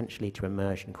pathogen potentially to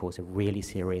emerge and cause a really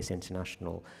serious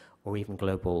international or even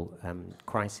global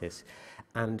crisis.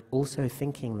 And also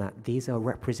thinking that these are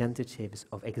representatives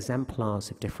of exemplars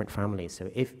of different families.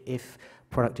 So if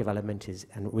product development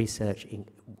and research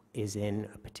is in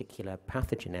a particular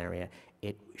pathogen area,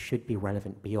 it should be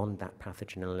relevant beyond that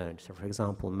pathogen alone. So for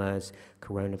example, MERS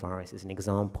coronavirus is an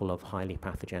example of highly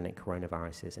pathogenic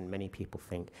coronaviruses, and many people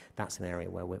think that's an area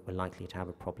where we're likely to have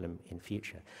a problem in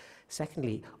future.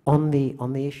 Secondly, on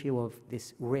the issue of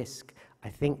this risk, I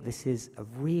think this is a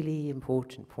really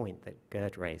important point that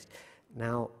Gerd raised.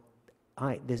 Now,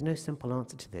 there's no simple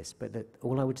answer to this, but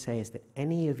all I would say is that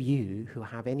any of you who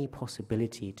have any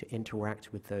possibility to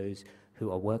interact with those who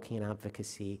are working in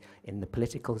advocacy in the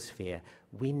political sphere,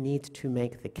 we need to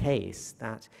make the case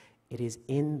that it is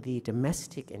in the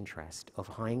domestic interest of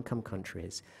high-income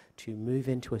countries to move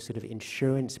into a sort of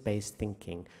insurance-based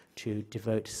thinking, to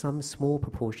devote some small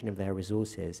proportion of their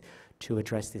resources to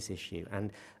address this issue.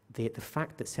 And the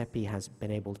fact that CEPI has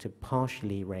been able to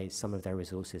partially raise some of their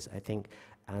resources, I think,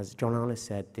 as John Arlis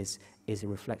said, this is a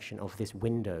reflection of this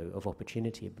window of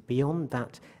opportunity. But beyond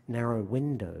that narrow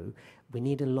window, we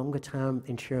need a longer-term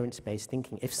insurance-based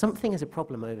thinking. If something is a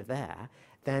problem over there,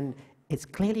 then it's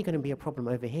clearly going to be a problem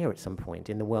over here at some point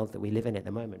in the world that we live in at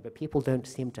the moment, but people don't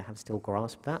seem to have still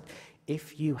grasped that.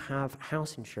 If you have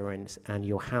house insurance and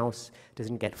your house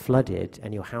doesn't get flooded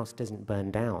and your house doesn't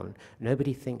burn down,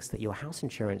 nobody thinks that your house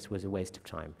insurance was a waste of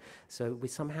time. So we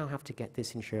somehow have to get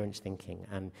this insurance thinking,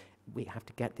 and we have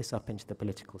to get this up into the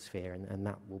political sphere, and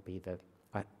that will be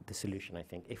the solution, I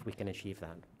think, if we can achieve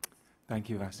that. Thank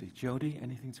you, Vasi. Jodie,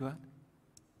 anything to add?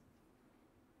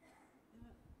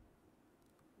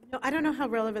 No, I don't know how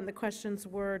relevant the questions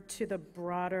were to the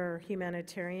broader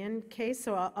humanitarian case,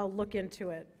 so I'll look into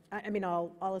it. I mean,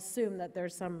 I'll assume that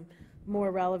there's some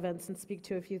more relevance and speak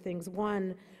to a few things.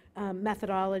 One,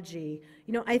 methodology.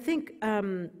 You know, I think,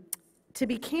 to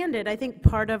be candid, I think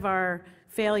part of our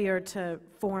failure to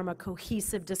form a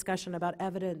cohesive discussion about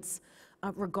evidence,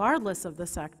 regardless of the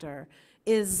sector,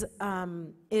 is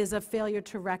a failure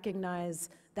to recognize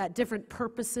that different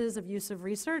purposes of use of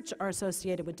research are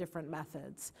associated with different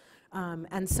methods.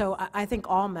 And so I think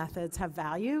all methods have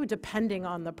value depending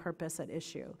on the purpose at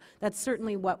issue. That's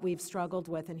certainly what we've struggled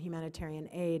with in humanitarian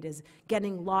aid, is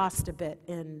getting lost a bit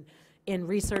in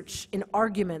research, in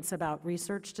arguments about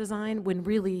research design, when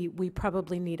really we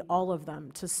probably need all of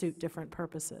them to suit different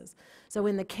purposes. So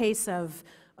in the case of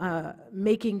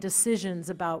making decisions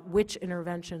about which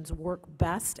interventions work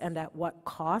best and at what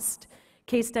cost,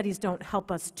 case studies don't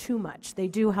help us too much. They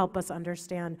do help us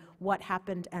understand what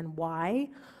happened and why,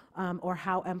 or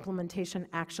how implementation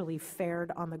actually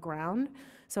fared on the ground.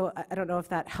 So I don't know if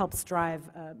that helps drive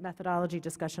a methodology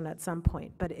discussion at some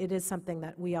point, but it is something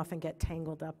that we often get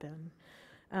tangled up in.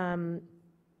 And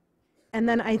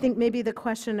then I think maybe the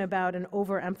question about an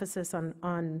overemphasis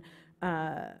on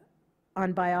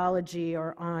biology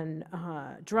or on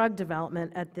drug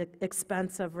development at the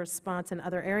expense of response in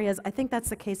other areas, I think that's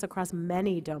the case across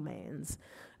many domains.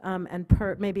 And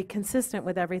maybe consistent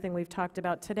with everything we've talked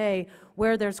about today,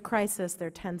 where there's crisis,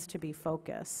 there tends to be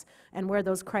focus. And where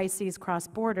those crises cross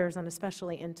borders, and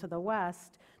especially into the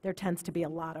West, there tends to be a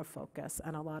lot of focus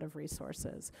and a lot of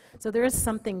resources. So there is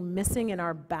something missing in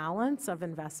our balance of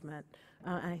investment,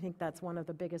 and I think that's one of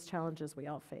the biggest challenges we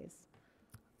all face.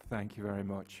 Thank you very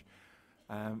much.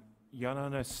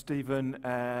 Jan, Stephen,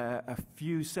 a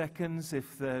few seconds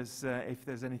if there's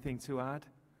anything to add.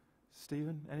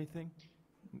 Stephen, anything?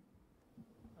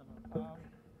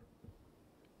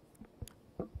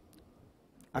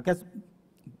 I guess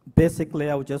basically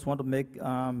I would just want to make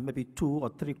maybe 2 or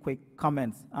 3 quick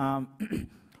comments.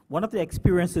 One of the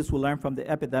experiences we learned from the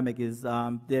epidemic is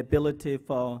the ability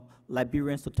for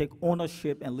Liberians to take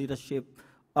ownership and leadership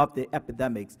of the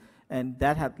epidemics, and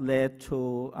that had led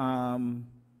to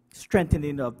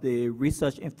strengthening of the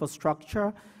research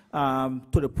infrastructure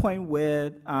to the point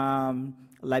where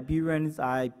Liberians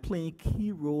are playing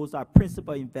key roles, are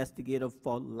principal investigators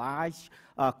for large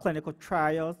clinical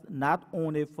trials, not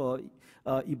only for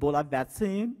Ebola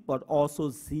vaccine, but also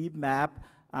ZMapp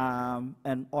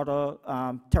and other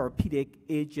therapeutic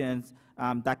agents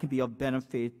that can be of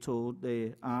benefit to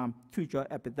the future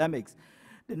epidemics.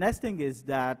 The next thing is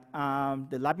that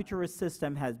the laboratory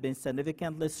system has been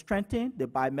significantly strengthened. The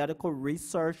biomedical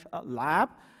research lab,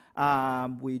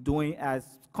 we're doing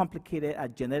as complicated as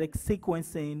genetic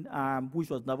sequencing, which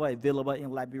was never available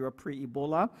in Liberia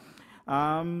pre-Ebola.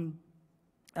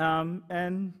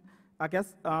 And I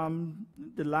guess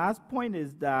the last point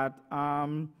is that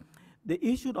the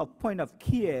issue of point of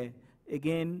care,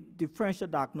 again, differential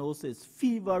diagnosis,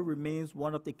 fever remains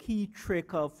one of the key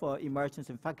triggers for emergent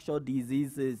infectious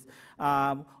diseases.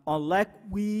 Unlike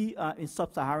we in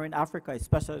sub-Saharan Africa,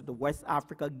 especially the West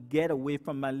Africa, get away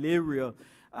from malaria,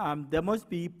 there must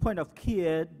be point of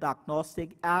care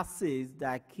diagnostic assays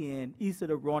that can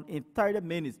easily run in 30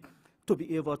 minutes to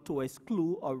be able to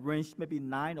exclude or range maybe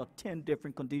 9 or 10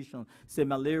 different conditions, say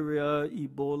malaria,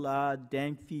 Ebola,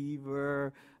 dengue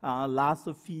fever,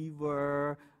 Lassa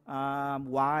fever,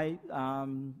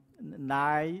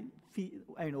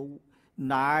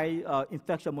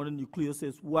 infection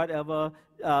mononucleosis, whatever,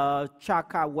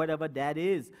 Chaka, whatever that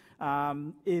is.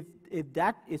 If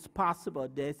that is possible,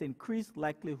 there's increased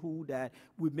likelihood that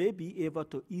we may be able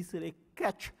to easily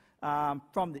catch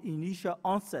from the initial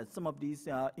onset some of these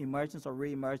emergence or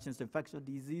re-emergence infectious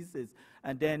diseases,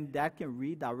 and then that can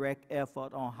redirect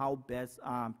effort on how best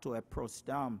to approach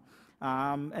them.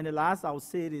 And the last I would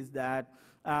say is that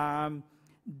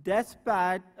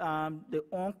despite the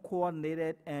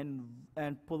uncoordinated and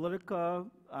political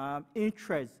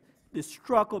interest, the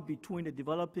struggle between the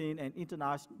developing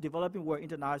world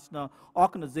international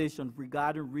organizations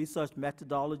regarding research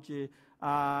methodology,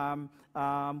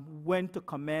 when to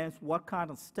commence, what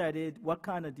kind of study, what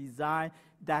kind of design,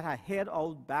 that I head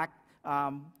all back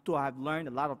to have learned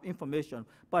a lot of information.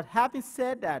 But having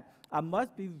said that, I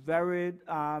must be very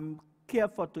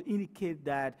careful to indicate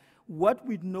that what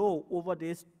we know over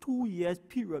this 2 years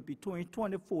period between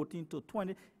 2014 to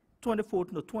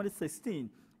 2016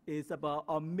 is about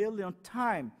 1 million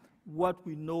times what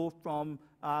we know from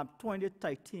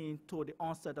 2013 to the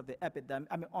onset of the epidemic,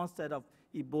 onset of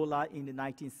Ebola in the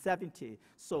 1970s.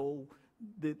 So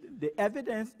the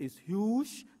evidence is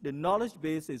huge, the knowledge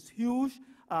base is huge,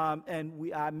 and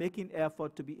we are making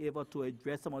effort to be able to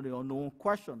address some of the unknown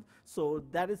questions. So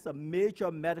that is a major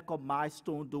medical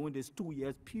milestone during this 2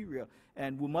 years period,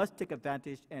 and we must take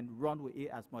advantage and run with it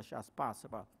as much as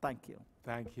possible. Thank you.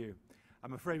 Thank you.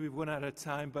 I'm afraid we've run out of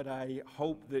time, but I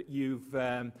hope that you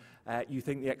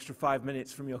think the extra 5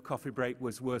 minutes from your coffee break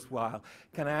was worthwhile.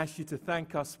 Can I ask you to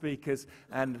thank our speakers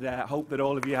and hope that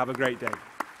all of you have a great day.